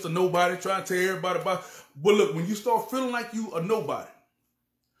saying, I'm just a nobody, trying to tell everybody about. But look, when you start feeling like you a nobody,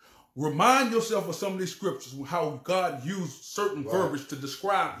 remind yourself of some of these scriptures, how God used certain verbiage to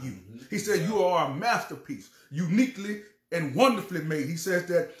describe you. He said, you are a masterpiece, uniquely and wonderfully made. He says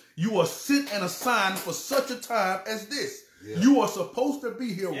that you are sent and assigned for such a time as this. Yeah. You are supposed to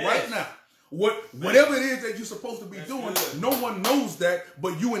be here right now. Whatever it is that you're supposed to be doing, no one knows that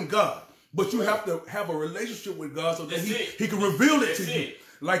but you and God. But you have to have a relationship with God so that he can reveal it to you.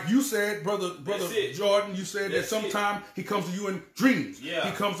 Like you said, brother Jordan, you said that sometimes he comes to you in dreams. Yeah.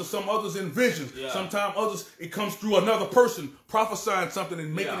 He comes to some others in visions. Yeah. Sometimes others, it comes through another person prophesying something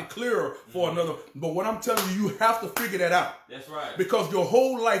and making it clearer for another. But what I'm telling you, you have to figure that out. That's right. Because your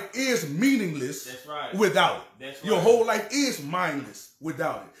whole life is meaningless without it. That's right. Your whole life is mindless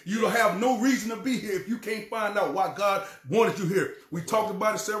without it. You don't have no reason to be here if you can't find out why God wanted you here. We talked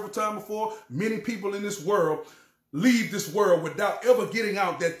about it several times before. Many people in this world leave this world without ever getting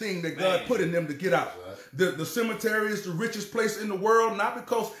out that thing that God put in them to get out. Right. The cemetery is the richest place in the world, not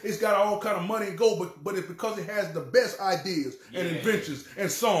because it's got all kind of money and gold, but it's because it has the best ideas and inventions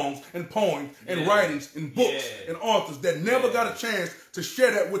and songs and poems and writings and books and authors that never got a chance to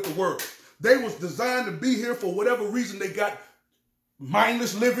share that with the world. They was designed to be here for whatever reason. They got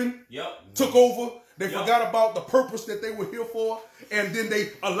mindless living, took over. They forgot about the purpose that they were here for, and then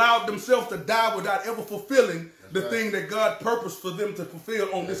they allowed themselves to die without ever fulfilling the thing that God purposed for them to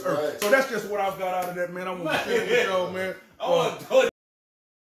fulfill on this earth. So that's just what I've got out of that, man. I want to share with y'all, man.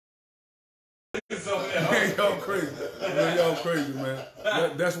 Man, y'all crazy. Man, y'all crazy, man.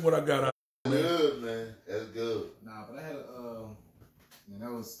 That's what I got out of it. Good, man. That's good. Nah, but I had man,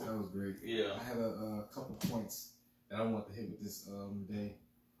 that was great. Yeah. I had a couple points that I want to hit with this day.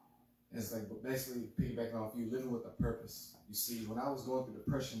 It's like basically piggybacking off you, living with a purpose. You see, when I was going through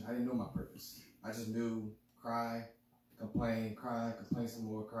depression, I didn't know my purpose. I just knew cry, complain some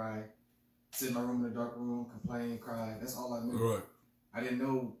more, cry. Sit in my room in the dark room, complain, cry. That's all I knew. Right. I didn't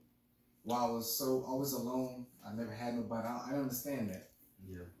know why I was so always alone. I never had nobody. I didn't understand that.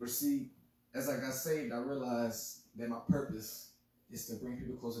 Yeah. But see, as I got saved, I realized that my purpose is to bring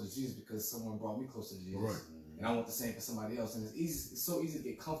people closer to Jesus because someone brought me closer to Jesus. Right. And I want the same for somebody else. And it's so easy to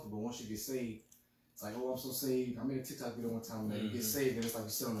get comfortable once you get saved. It's like, oh, I'm so saved. I made a TikTok video one time that you get saved and it's like you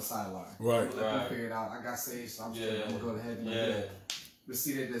sit on the sideline. Right. Let me figure it out. I got saved, so I'm just going to go to heaven. Yeah. But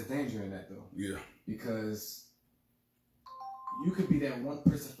see, that there's danger in that though. Yeah. Because you could be that one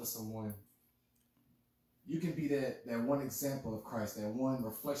person for someone. You can be that one example of Christ, that one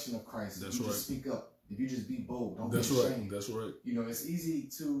reflection of Christ. That's right. Just speak up. If you just be bold, don't be ashamed. That's right. You know, it's easy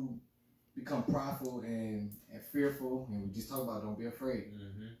to become prideful and fearful, and we just talk about don't be afraid.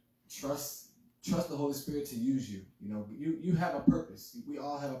 Trust the Holy Spirit to use you. You know, you have a purpose. We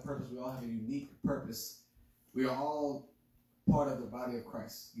all have a purpose. We all have a unique purpose. We are all part of the body of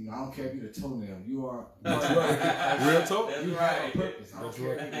Christ. You know, I don't care if you're the toenail. You are. That's right. Real talk. You have a purpose. I don't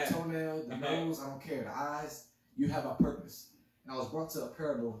care if you're the toenail, the nose. I don't care. The eyes. You have a purpose. And I was brought to a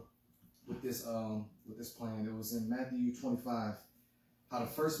parable with this plan. It was in Matthew 25. How the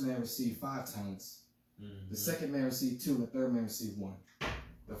first man received 5 talents, the second man received 2, and the third man received 1.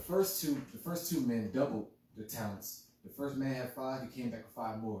 The first two men doubled the talents. The first man had 5, he came back with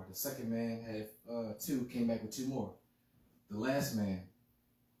 5 more. The second man had 2, came back with 2 more. The last man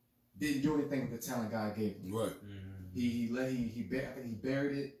didn't do anything with the talent God gave him. Right. I think he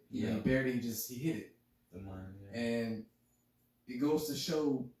buried it. Yeah. He buried it. He hid it. And it goes to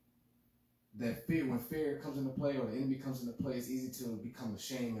show that when fear comes into play or the enemy comes into play, it's easy to become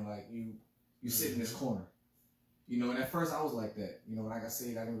ashamed and like you sit in this corner. You know, and at first I was like that. You know, when I got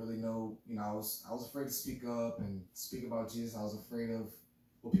saved, I didn't really know. You know, I was afraid to speak up and speak about Jesus. I was afraid of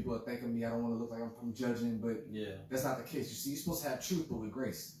what people would think of me. I don't want to look like I'm judging, but that's not the case. You see, you're supposed to have truth, but with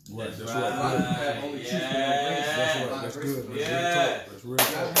grace. Right. That's right. Have only truth, but no grace. That's right. That's good. That's real talk.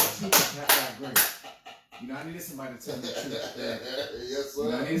 You gotta have truth, but you have to have grace. You know, I needed somebody to tell me the truth that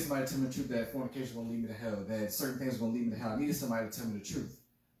I needed somebody to tell me the truth that fornication is gonna lead me to hell, that certain things are gonna lead me to hell. I needed somebody to tell me the truth.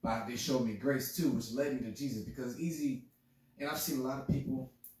 But they showed me grace too, which led me to Jesus, because it's easy. And I've seen a lot of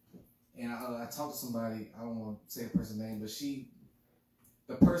people, and I talked to somebody, I don't want to say the person's name, but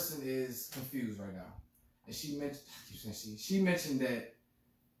the person is confused right now. And she mentioned that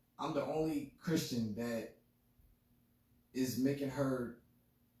I'm the only Christian that is making her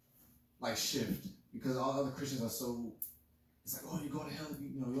like shift. Because all other Christians are so, it's like, oh, you're going to hell, you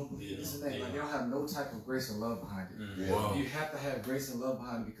don't believe this and that. Like, they don't have no type of grace and love behind it. Wow. You have to have grace and love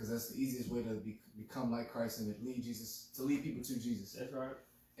behind it, because that's the easiest way to become like Christ and to lead people to Jesus. That's right.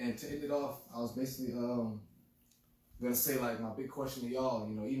 And to end it off, I was basically gonna say like my big question to y'all,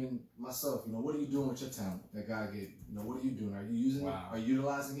 you know, even myself, you know, what are you doing with your talent that God gave? You know, what are you doing? Are you using it? Are you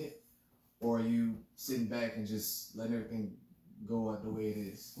utilizing it? Or are you sitting back and just letting everything go out the way it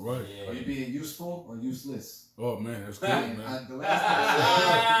is? Right. Yeah. Are you being useful or useless? Oh man, that's good, man. That's true,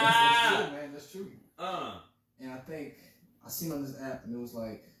 man. That's true. And I think I seen on this app, and it was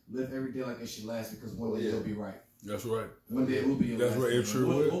like, live every day like it should last, because one day it'll be right. That's right. One day it will be your last. That's right. It sure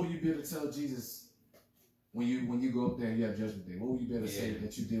will. What will you be able to tell Jesus when you go up there and you have judgment day? What will you be able to say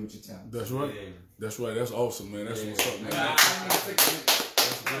that you did with your talent? That's right. That's right. That's awesome, man. That's what's up, man. That's good.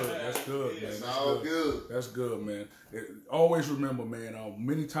 That's good, man. It's all good. That's good, man. Always remember, man,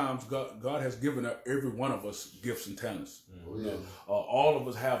 many times God has given every one of us gifts and talents. All of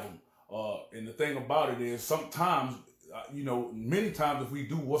us have them. And the thing about it is, sometimes, many times if we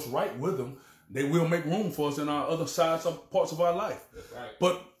do what's right with them, they will make room for us in our other sides of parts of our life. That's right.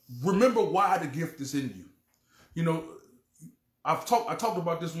 But remember why the gift is in you. You know, I talked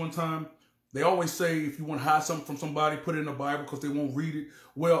about this one time. They always say if you want to hide something from somebody, put it in the Bible because they won't read it.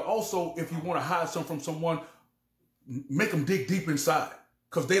 Well, also, if you want to hide something from someone, make them dig deep inside,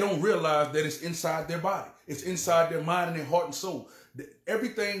 because they don't realize that it's inside their body. It's inside their mind and their heart and soul.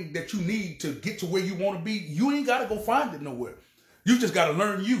 Everything that you need to get to where you want to be, you ain't got to go find it nowhere. You just got to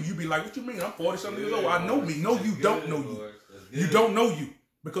learn you. You be like, what you mean? I'm 40-something years old. I know me. No, you don't know you. You don't know you.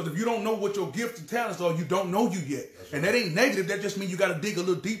 Because if you don't know what your gifts and talents are, you don't know you yet. And that ain't negative. That just means you got to dig a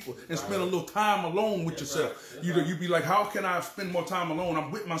little deper and spend a little time alone with yourself. You be like, how can I spend more time alone?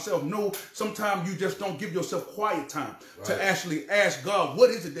 I'm with myself. No, sometimes you just don't give yourself quiet time to actually ask God, what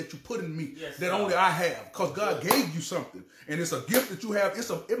is it that you put in me that only I have? Because God gave you something. And it's a gift that you have.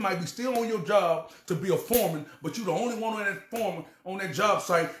 It might be still on your job to be a foreman, but you're the only one on that job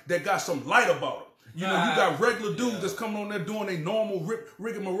site that got some light about it. You know, you got regular dudes that's coming on there doing their normal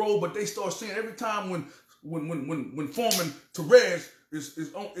rigmarole, but they start seeing every time when Foreman Therese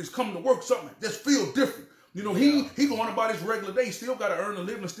is coming to work, something just feels different. You know, he going about his regular day, still got to earn a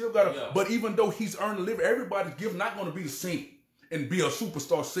living, still got to. But even though he's earned a living, everybody's gift not going to be to sing and be a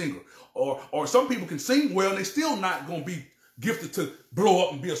superstar singer, or some people can sing well and they still not going to be gifted to blow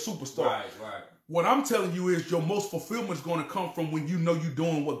up and be a superstar. Right. What I'm telling you is your most fulfillment is going to come from when you know you're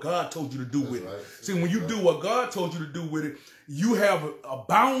doing what God told you to do with it. See, when you do what God told you to do with it, you have a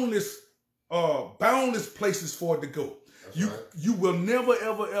boundless places for it to go. You will never,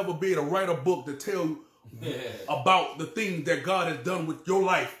 ever be able to write a book to tell you about the things that God has done with your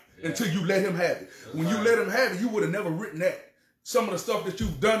life until you let him have it. When you let him have it, you would have never written that. Some of the stuff that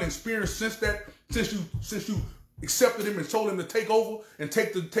you've done and experienced since you accepted him and told him to take over and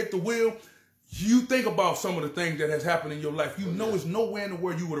take the wheel. You think about some of the things that has happened in your life. You know, it's nowhere in the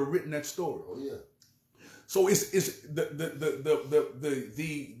world you would have written that story. So it's the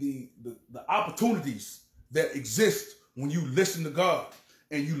opportunities that exist when you listen to God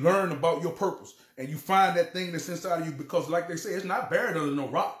and you learn about your purpose and you find that thing that's inside of you. Because, like they say, it's not buried under no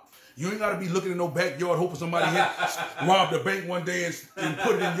rock. You ain't got to be looking in no backyard hoping somebody rob the bank one day and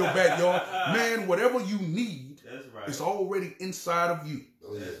put it in your backyard. Man, whatever you need, it's already inside of you.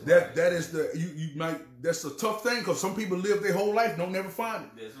 That is that's a tough thing, because some people live their whole life, don't never find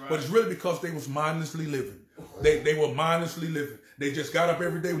it. But it's really because they was mindlessly living. They were mindlessly living. They just got up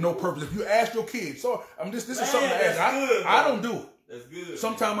every day with no purpose. If you ask your kids, this is something to ask. I don't do it. That's good.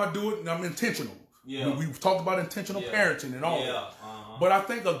 Sometimes I do it and I'm intentional. We've talked about intentional parenting and all that. But I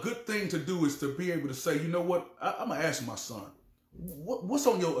think a good thing to do is to be able to say, you know what, I'm gonna ask my son, what's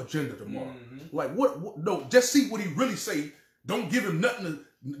on your agenda tomorrow? Like no, just see what he really say. Don't give him nothing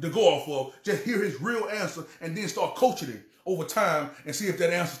to go off of. Just hear his real answer and then start coaching him over time and see if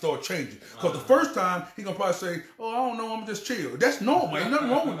that answer starts changing. Because the first time, he's going to probably say, oh, I don't know, I'm just chill. That's normal. Ain't nothing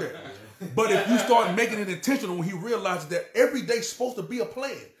wrong with that. But if you start making it intentional, when he realizes that every day's supposed to be a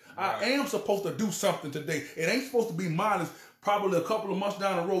plan. I am supposed to do something today. It ain't supposed to be mindless. Probably a couple of months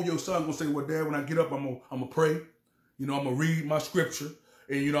down the road, your son going to say, well, Dad, when I get up, I'm going to pray. You know, I'm going to read my scripture.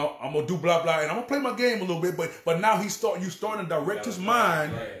 And, you know, I'm going to do blah, blah. And I'm going to play my game a little bit. But now you starting to direct his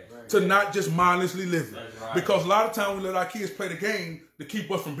mind to not just mindlessly living. Because a lot of times we let our kids play the game to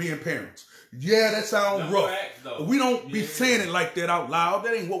keep us from being parents. Yeah, that sounds rough. We don't be saying it like that out loud.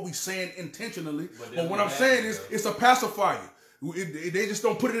 That ain't what we saying intentionally. But what I'm saying is it's a pacifier. They just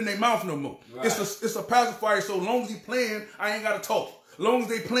don't put it in their mouth no more. It's a pacifier. So long as he playing, I ain't got to talk. Long as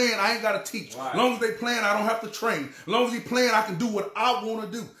they playing, I ain't got to teach. Long as they playing, I don't have to train. Long as he playing, I can do what I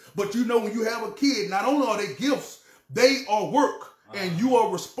want to do. But you know, when you have a kid, not only are they gifts, they are work. And you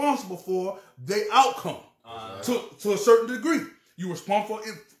are responsible for their outcome to a certain degree. You're responsible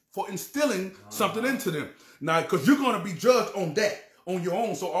for instilling something into them. Now, because you're going to be judged on that, on your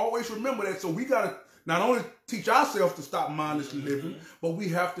own. So always remember that. So we got to not only teach ourselves to stop mindlessly living, but we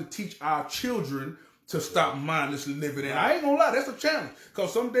have to teach our children to stop mindlessly living. And I ain't gonna lie, that's a challenge,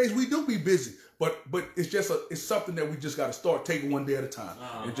 because some days we do be busy, but it's something that we just got to start taking one day at a time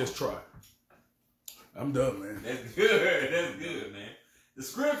and just try. I'm done, man. That's good. That's good, man. The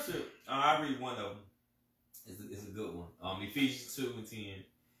scripture, I read one of them. It's a good one. Ephesians 2:10.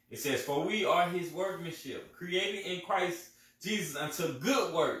 It says, "For we are his workmanship, created in Christ Jesus unto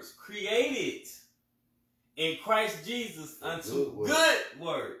good works." Created in Christ Jesus unto good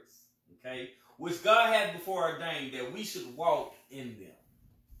works. Okay? Which God had before ordained that we should walk in them.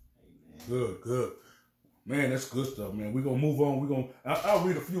 Amen. Good. Man, that's good stuff, man. We're going to move on. I'll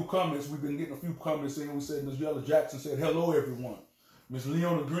read a few comments. We've been getting a few comments in. We said, Ms. Yella Jackson said, "Hello, everyone." Ms.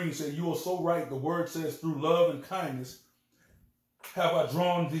 Leona Green said, "You are so right. The word says, through love and kindness have I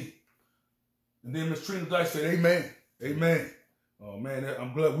drawn thee." And then Ms. Trina Dice said, "Amen. Amen." Oh, man,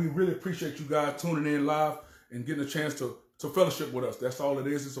 I'm glad. We really appreciate you guys tuning in live and getting a chance to fellowship with us. That's all it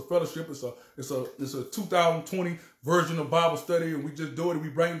is. It's a fellowship. It's a 2020 version of Bible study, and we just do it and we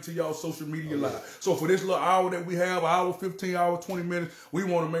bring it to y'all social media live. So for this little hour that we have, hour 15, hour 20 minutes, we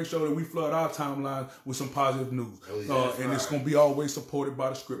want to make sure that we flood our timeline with some positive news. And it's going to be always supported by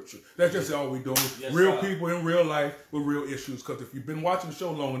the scripture. That's just all we do. Real people in real life with real issues. Because if you've been watching the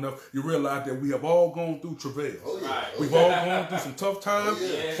show long enough, you realize that we have all gone through travails. We've all gone through some tough times.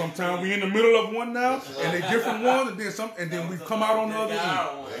 Sometimes we're in the middle of one now, and they're different ones, and then we've come out on the other end.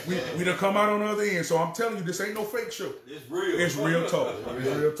 We done come out on the other end. So I'm telling you, this ain't no fake show. It's real. It's real talk. It's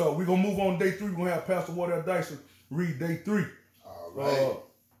real talk. We're going to move on to day 3. We're going to have Pastor Wardell Dyson read day 3. All right.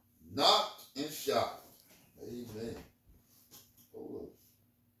 Knocked and shot. Amen. Hold up.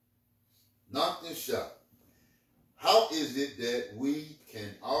 Knocked and shot. How is it that we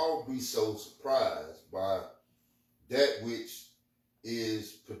can all be so surprised by that which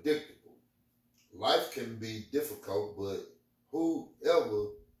is predictable? Life can be difficult, but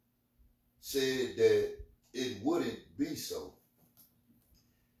whoever said that it wouldn't be so?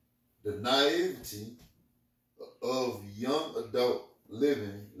 The naivety of young adult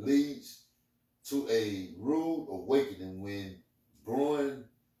living leads to a rude awakening when growing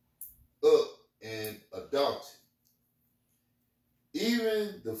up and adulting.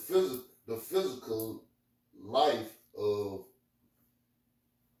 Even the physical life of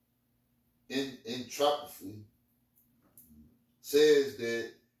entropy says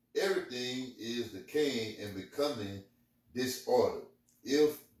that everything is decaying and becoming disordered.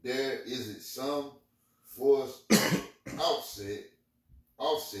 If there isn't some force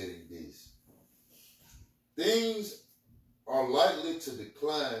offsetting this, things are likely to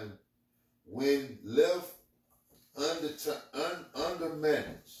decline when left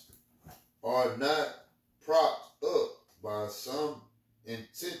undermanaged or not propped up by some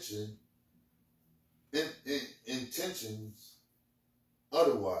intentions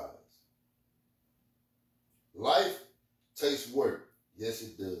otherwise. Life takes work. Yes,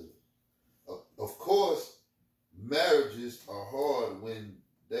 it does. Of course, marriages are hard when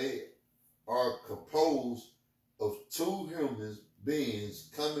they are composed of two human beings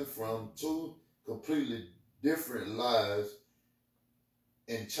coming from two completely different lives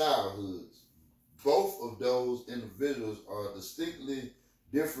and childhoods. Both of those individuals are distinctly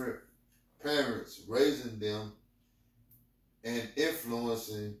different parents raising them and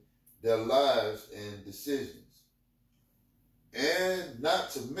influencing their lives and decisions. And not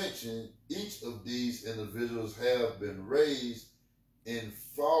to mention, each of these individuals have been raised in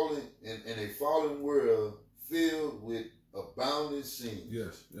a fallen world filled with abounding sin.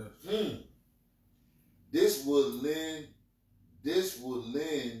 Yes. This would lend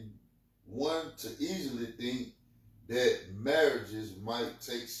one to easily think that marriages might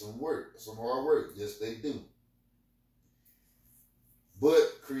take some hard work. Yes, they do.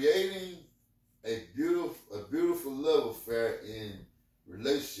 But creating a beautiful love affair in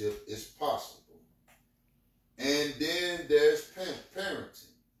relationship is possible. And then there's parenting.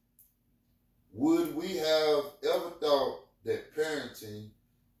 Would we have ever thought that parenting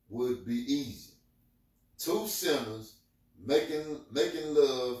would be easy? Two sinners making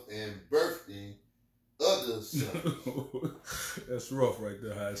love and birthing other sinners. That's rough right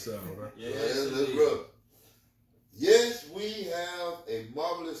there, how it sounds, right? Yeah, that's rough. Yes, we have a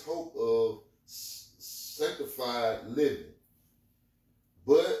marvelous hope of sanctified living,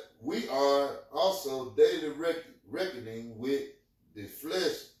 but we are also daily reckoning with the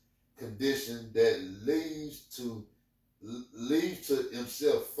flesh condition that leads to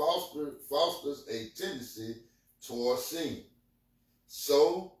himself fosters a tendency towards sin.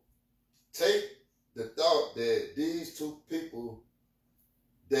 So take the thought that these two people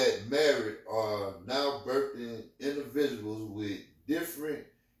that married are now birthing individuals with different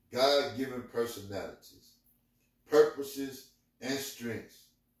God-given personalities, purposes, and strengths.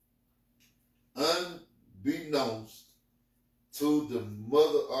 Unbeknownst to the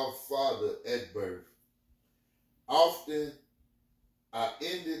mother or father at birth, often I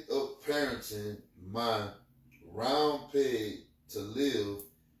ended up parenting my round peg to live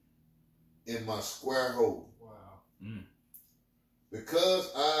in my square hole. Wow.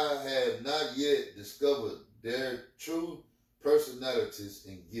 Because I had not yet discovered their true personalities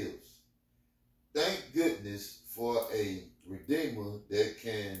and gifts. Thank goodness for a Redeemer that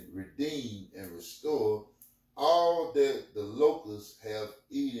can redeem and restore all that the locusts have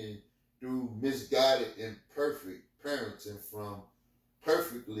eaten through misguided, imperfect parenting from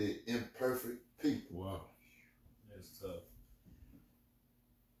perfectly imperfect people. Wow. That's tough.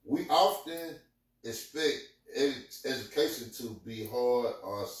 We often expect education to be hard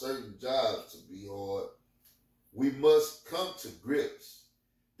or certain jobs to be hard. We must come to grips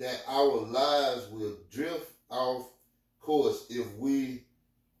that our lives will drift off course if we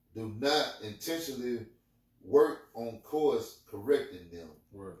do not intentionally work on course correcting them.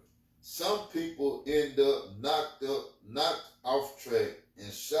 Right. Some people end up knocked off track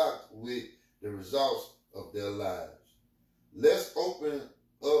and shocked with the results of their lives. Let's open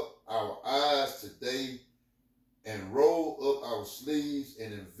up our eyes today and roll up our sleeves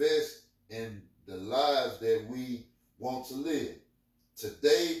and invest in the lives that we want to live.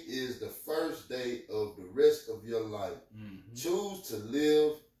 Today is the first day of the rest of your life. Mm-hmm. Choose to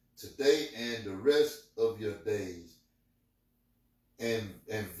live today and the rest of your days and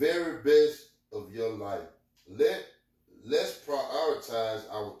very best of your life. Let's prioritize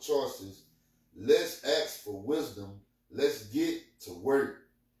our choices. Let's ask for wisdom. Let's get to work.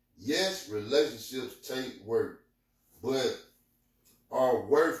 Yes, relationships take work, but are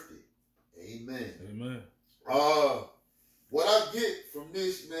worth it. Amen. Amen. What I get from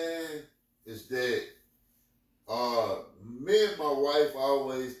this, man, is that me and my wife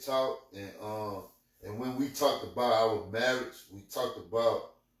always talk, and when we talked about our marriage, we talked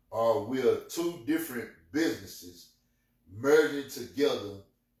about we are two different businesses merging together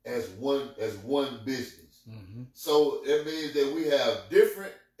as one business. Mm-hmm. So it means that we have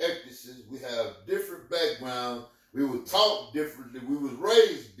different ethnicities, we have different backgrounds, we would talk differently, we was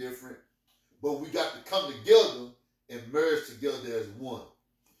raised different, but we got to come together and merge together as one.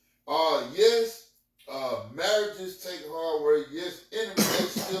 Yes, marriages take hard work. Yes, any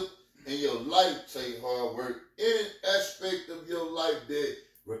relationship in your life take hard work. Any aspect of your life that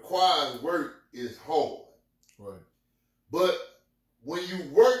requires work is hard. Right. But when you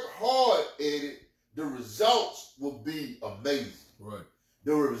work hard at it, the results will be amazing. Right.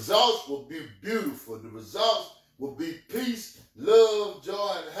 The results will be beautiful. The results will be peace, love,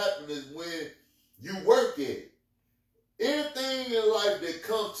 joy, and happiness when you work at it. Anything in life that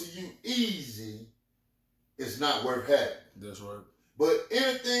comes to you easy is not worth having. That's right. But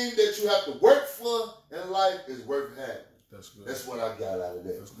anything that you have to work for in life is worth having. That's good. That's what I got out of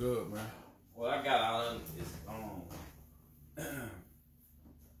that. That's good, man. What I got out of it is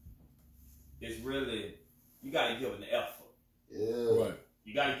it's really, you gotta give an effort. Yeah. Right.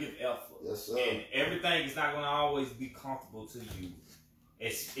 You gotta give effort. Yes, sir. And everything is not gonna always be comfortable to you.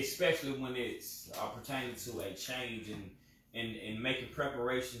 Especially when it's pertaining to a change and making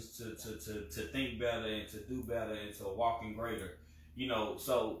preparations to think better and to do better and to walk in greater. You know,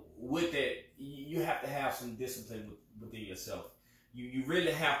 so with that, you have to have some discipline within yourself. You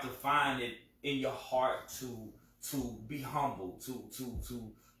really have to find it in your heart to be humble,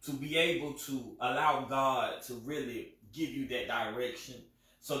 to be able to allow God to really give you that direction,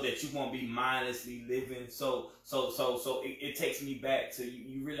 so that you won't be mindlessly living. So it takes me back to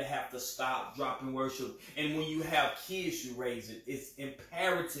you really have to stop, drop, and worship. And when you have kids you raising, it's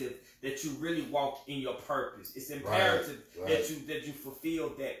imperative that you really walk in your purpose. It's imperative that you fulfill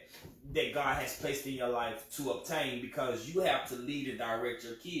that God has placed in your life to obtain, because you have to lead and direct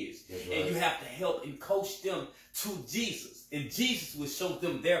your kids. And you have to help and coach them to Jesus. And Jesus will show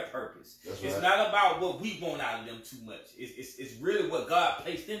them their purpose. It's not about what we want out of them too much. It's really what God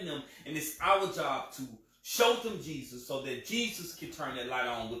placed in them. And it's our job to show them Jesus, so that Jesus can turn that light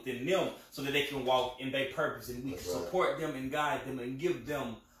on within them, so that they can walk in their purpose, and we can support them and guide them and give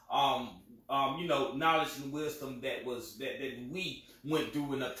them knowledge and wisdom that we went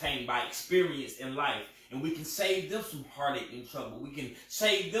through and obtained by experience in life. And we can save them some heartache and trouble. We can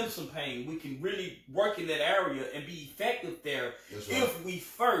save them some pain. We can really work in that area and be effective there if we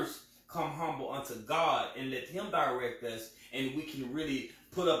first come humble unto God and let Him direct us. And we can really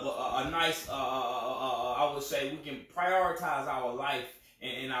put up a nice, I would say, we can prioritize our life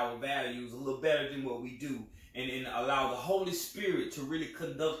and our values a little better than what we do. And allow the Holy Spirit to really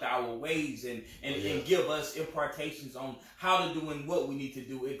conduct our ways and give us impartations on how to do and what we need to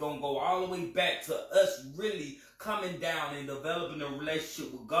do. It's going to go all the way back to us really coming down and developing a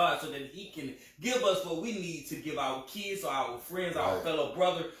relationship with God so that he can give us what we need to give our kids or our friends, our fellow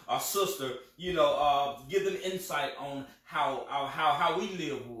brother, our sister, you know, give them insight on how we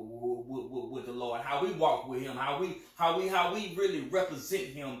live with the Lord, how we walk with him, how we really represent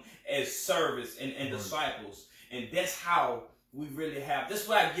him as servants and disciples. And that's how we really have, that's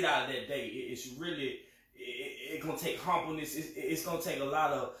what I get out of that day. It's really, it's going to take humbleness. It's going to take a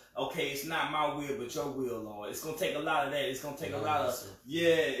lot of, okay, it's not my will, but your will, Lord. It's going to take a lot of that. It's going to take a lot of,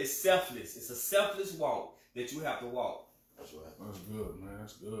 it's selfless. It's a selfless walk that you have to walk. That's right. That's good, man.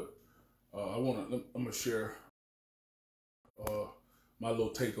 That's good. I'm going to share my little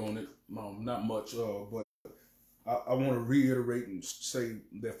take on it. Not much, but I want to reiterate and say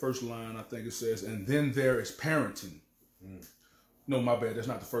that first line. I think it says, and then there is parenting. No, my bad. That's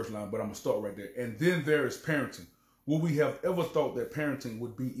not the first line, but I'm going to start right there. And then there is parenting. Would we have ever thought that parenting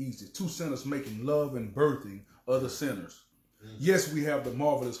would be easy? Two sinners making love and birthing other sinners. Yes, we have the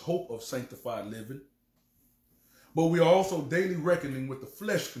marvelous hope of sanctified living, but we are also daily reckoning with the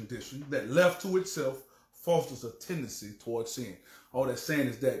flesh condition that, left to itself, fosters a tendency towards sin. All that's saying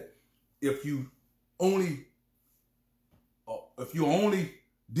is that if you're only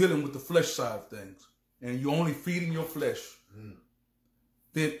dealing with the flesh side of things and you're only feeding your flesh,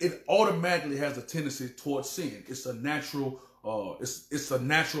 then it automatically has a tendency towards sin. It's a natural, it's a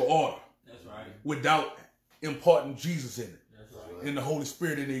natural order. That's right. Without imparting Jesus in it, that's right, and the Holy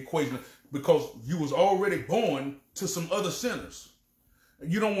Spirit in the equation, because you was already born to some other sinners.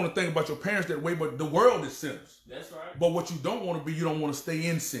 You don't want to think about your parents that way, but the world is sinners. That's right. But what you don't want to be, you don't want to stay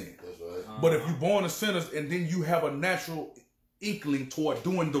in sin. That's right. But if you're born as sinners and then you have a natural inkling toward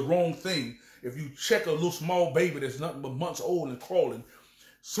doing the wrong thing, if you check a little small baby that's nothing but months old and crawling,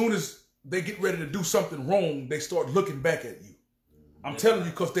 soon as they get ready to do something wrong, they start looking back at you. I'm telling you,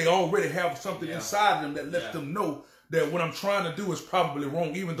 because they already have something inside them that lets them know that what I'm trying to do is probably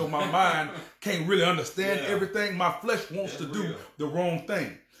wrong. Even though my mind can't really understand everything, my flesh wants to do the wrong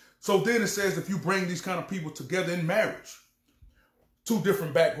thing. So then it says, if you bring these kind of people together in marriage, two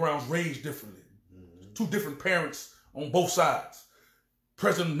different backgrounds raised differently, two different parents on both sides,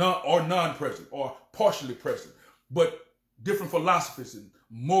 present or non-present or partially present, but different philosophies and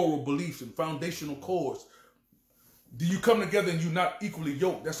moral beliefs and foundational cores. Do you come together and you're not equally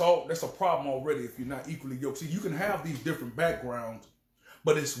yoked? That's a problem already if you're not equally yoked. See, you can have these different backgrounds,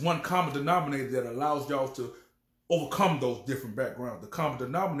 but it's one common denominator that allows y'all to overcome those different backgrounds. The common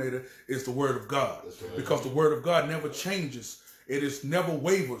denominator is the Word of God, because the Word of God never changes. It is never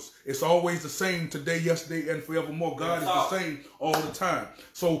wavers. It's always the same today, yesterday, and forevermore. God is the same all the time.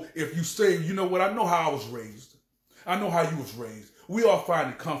 So if you say, you know what, I know how I was raised. I know how you was raised. We are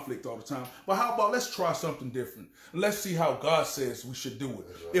finding conflict all the time. But how about let's try something different? Let's see how God says we should do it.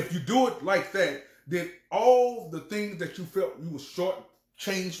 Right. If you do it like that, then all the things that you felt you were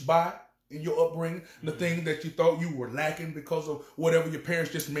shortchanged by in your upbringing, the things that you thought you were lacking because of whatever your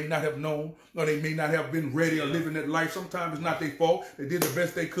parents just may not have known, or they may not have been ready or living that life. Sometimes it's not their fault. They did the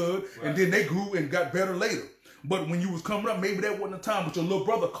best they could, and then they grew and got better later. But when you was coming up, maybe that wasn't the time, but your little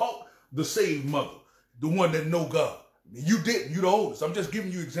brother caught the saved mother, the one that know God. You didn't. You the oldest. I'm just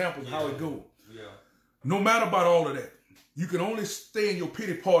giving you examples of how it goes. Yeah. No matter about all of that, you can only stay in your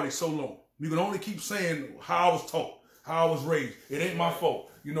pity party so long. You can only keep saying how I was taught, how I was raised. It ain't my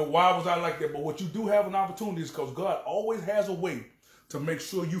fault. You know, why was I like that? But what you do have an opportunity is because God always has a way to make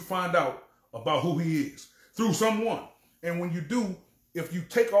sure you find out about who he is through someone. And when you do, if you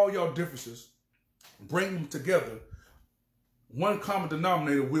take all your differences, bring them together, one common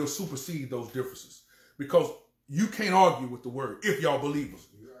denominator will supersede those differences, because you can't argue with the word if y'all believers.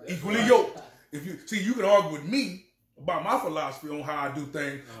 Equally yoked. If you see, you can argue with me about my philosophy on how I do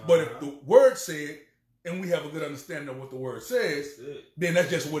things, but if the word said, and we have a good understanding of what the word says, then that's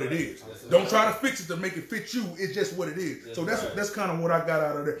just what it is. Don't try to fix it to make it fit you. It's just what it is. So that's kind of what I got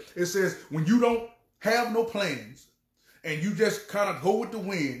out of there. It says when you don't have no plans and you just kind of go with the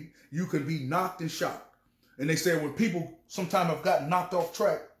wind, you can be knocked and shocked. And they say when people sometimes have gotten knocked off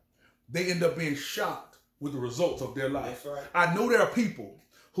track, they end up being shocked with the results of their life. Right. I know there are people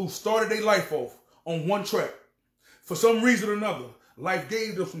who started their life off on one track. For some reason or another, life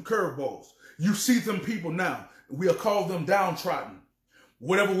gave them some curveballs. You see them people now, we'll call them downtrodden,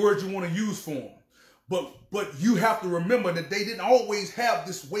 whatever word you want to use for them. But you have to remember that they didn't always have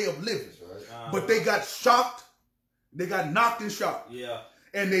this way of living. Right. But they got shocked, they got knocked and shocked. Yeah.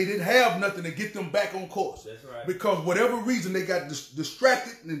 and they didn't have nothing to get them back on course. That's right. Because whatever reason they got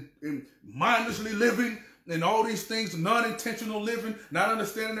distracted and mindlessly living and all these things, non-intentional living, not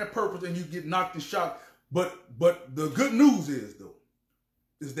understanding their purpose, and you get knocked and shocked. But the good news is though,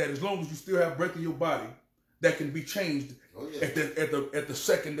 is that as long as you still have breath in your body, that can be changed at the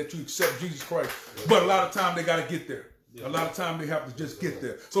second that you accept Jesus Christ. But a lot of time they got to get there. A lot of time they have to just get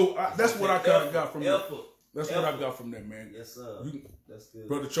there. So that's what I kind of got from that. That's what I got from that, man. Yes, sir. That's good.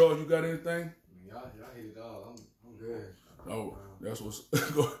 Brother Charles, you got anything? Y'all hit it all. I'm good. Oh, that's what's.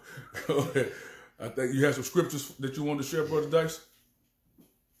 Go ahead. I think you had some scriptures that you wanted to share, Brother Dice.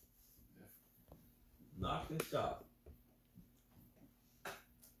 Knock and shop.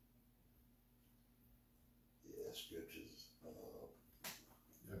 Yeah, scriptures.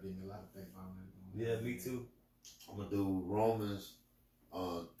 Y'all gave me a lot to think about. Yeah, me too. I'm gonna do Romans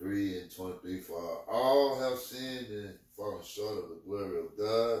 3:23. For all have sinned and fallen short of the glory of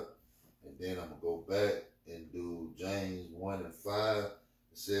God. And then I'm gonna go back and do James 1:5.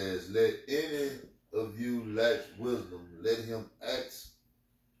 It says, let any of you lack wisdom, let him ask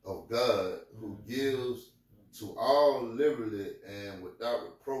of God, who gives to all liberally and without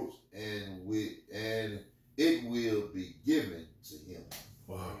reproach, and it will be given to him.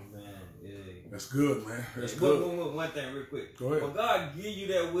 Wow. Man, yeah. That's good, man. That's good. One thing real quick. Go ahead. When God give you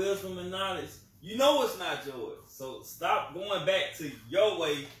that wisdom and knowledge, you know it's not yours. So stop going back to your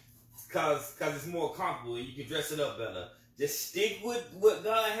way because it's more comfortable and you can dress it up better. Just stick with what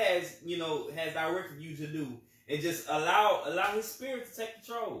God has directed you to do, and just allow His Spirit to take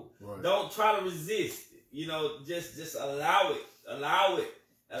control. Right. Don't try to resist. Just allow it.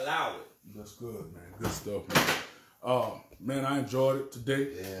 That's good, man. Good stuff, man. Man, I enjoyed it today.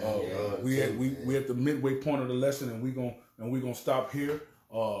 We at the midway point of the lesson, and we're gonna stop here,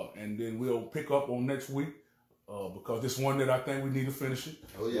 and then we'll pick up on next week. Because this one that I think we need to finish it.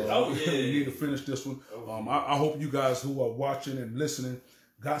 Oh yeah. We need to finish this one. I hope you guys who are watching and listening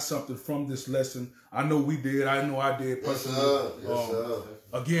got something from this lesson. I know we did. I know I did personally. Yes, sir.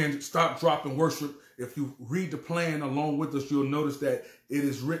 Again, stop, drop, and worship. If you read the plan along with us, you'll notice that it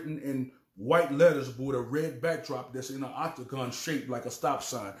is written in white letters but with a red backdrop that's in an octagon shape like a stop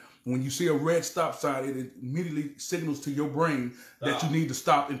sign. When you see a red stop sign, it immediately signals to your brain that you need to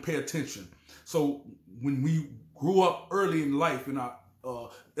stop and pay attention. So when we grew up early in life, in our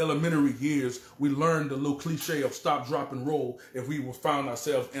elementary years, we learned the little cliche of stop, drop, and roll if we found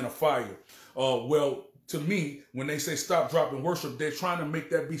ourselves in a fire. Well, to me, when they say stop, drop, and worship, they're trying to make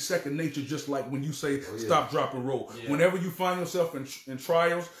that be second nature, just like when you say stop, drop, and roll. Yeah. Whenever you find yourself in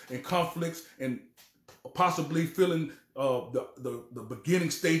trials and conflicts and possibly feeling the beginning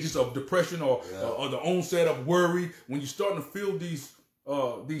stages of depression or the onset of worry, when you're starting to feel these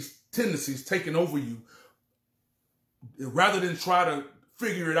tendencies taking over you, rather than try to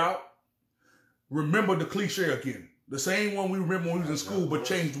figure it out, remember the cliche again. The same one we remember when we was in school, but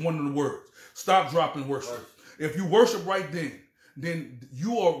changed one of the words. Stop, drop, and worship. If you worship right then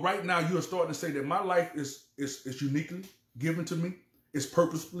you are right now, you are starting to say that my life is uniquely given to me, it's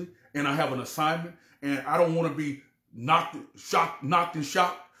purposefully, and I have an assignment, and I don't want to be knocked and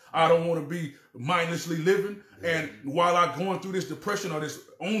shocked. I don't want to be mindlessly living. And while I'm going through this depression or this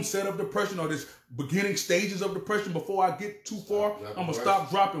onset of depression or this beginning stages of depression, before I get too far, I'm going to stop,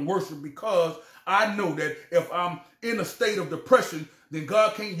 drop, and worship, because I know that if I'm in a state of depression, then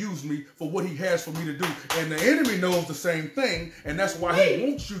God can't use me for what He has for me to do. And the enemy knows the same thing, and that's why he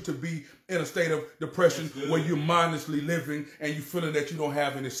wants you to be in a state of depression where you're mindlessly living and you're feeling that you don't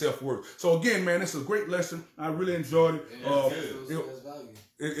have any self-worth. So again, man, it's a great lesson. I really enjoyed it.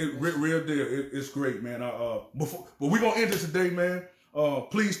 Real deal. It's great, man. But we're going to end it today, man.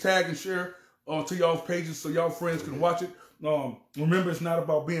 Please tag and share to y'all's pages so y'all friends can watch it. Remember, it's not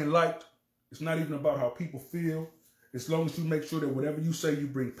about being liked. It's not even about how people feel. As long as you make sure that whatever you say, you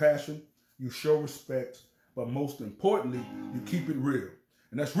bring passion, you show respect, but most importantly, you keep it real.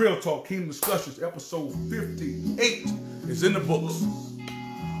 And that's Real Talk Kingdom Discussions, episode 58 is in the books.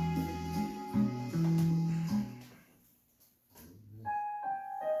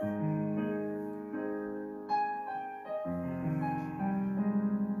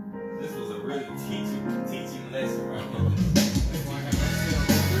 This was a really teaching lesson right now.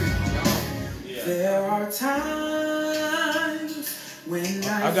 There are times when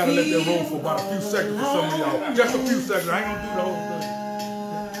I gotta let that roll for about a few seconds for some of y'all. Just a few seconds. I ain't gonna do the whole thing.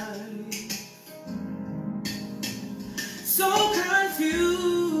 So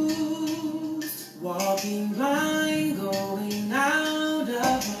confused, walking blind, going out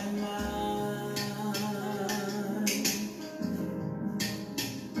of my mind.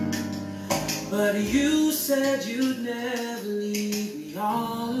 But you said you'd never leave me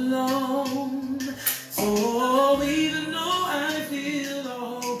all alone. So even though I feel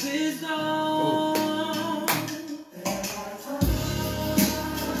all hope is gone,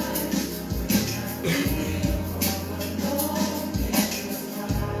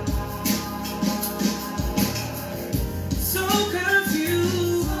 so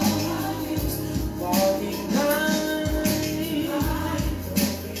confused, walking blind.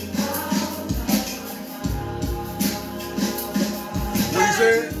 What you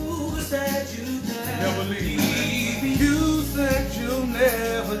said? You said you'd Never leave me. You said you'll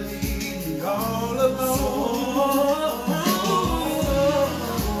never leave me all alone.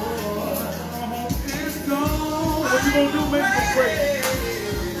 It's gone. What you gonna do, man? You gonna pray.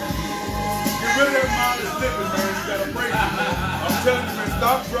 Get rid of that mind that's living, man. You gotta pray. I'm telling you, man,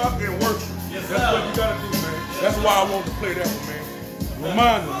 stop, drop, and worship. Yes, That's sir. what you gotta do, man. That's why I want to play that one, man.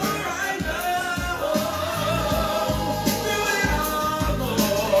 Remind them, man.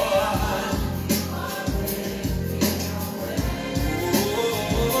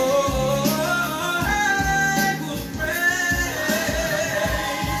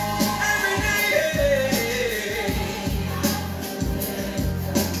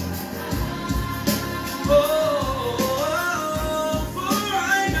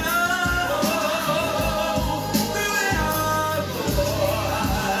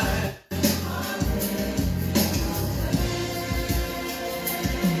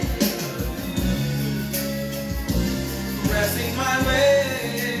 Pressing my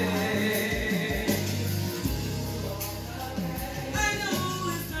way. I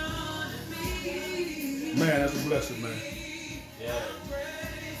know it's gonna be. Man, that's a blessing, man. Yeah.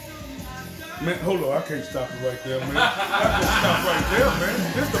 Man, hold on, I can't stop it right there, man. I can't stop right there, man.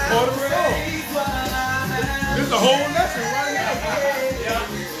 This is the part of the song. This is the whole lesson right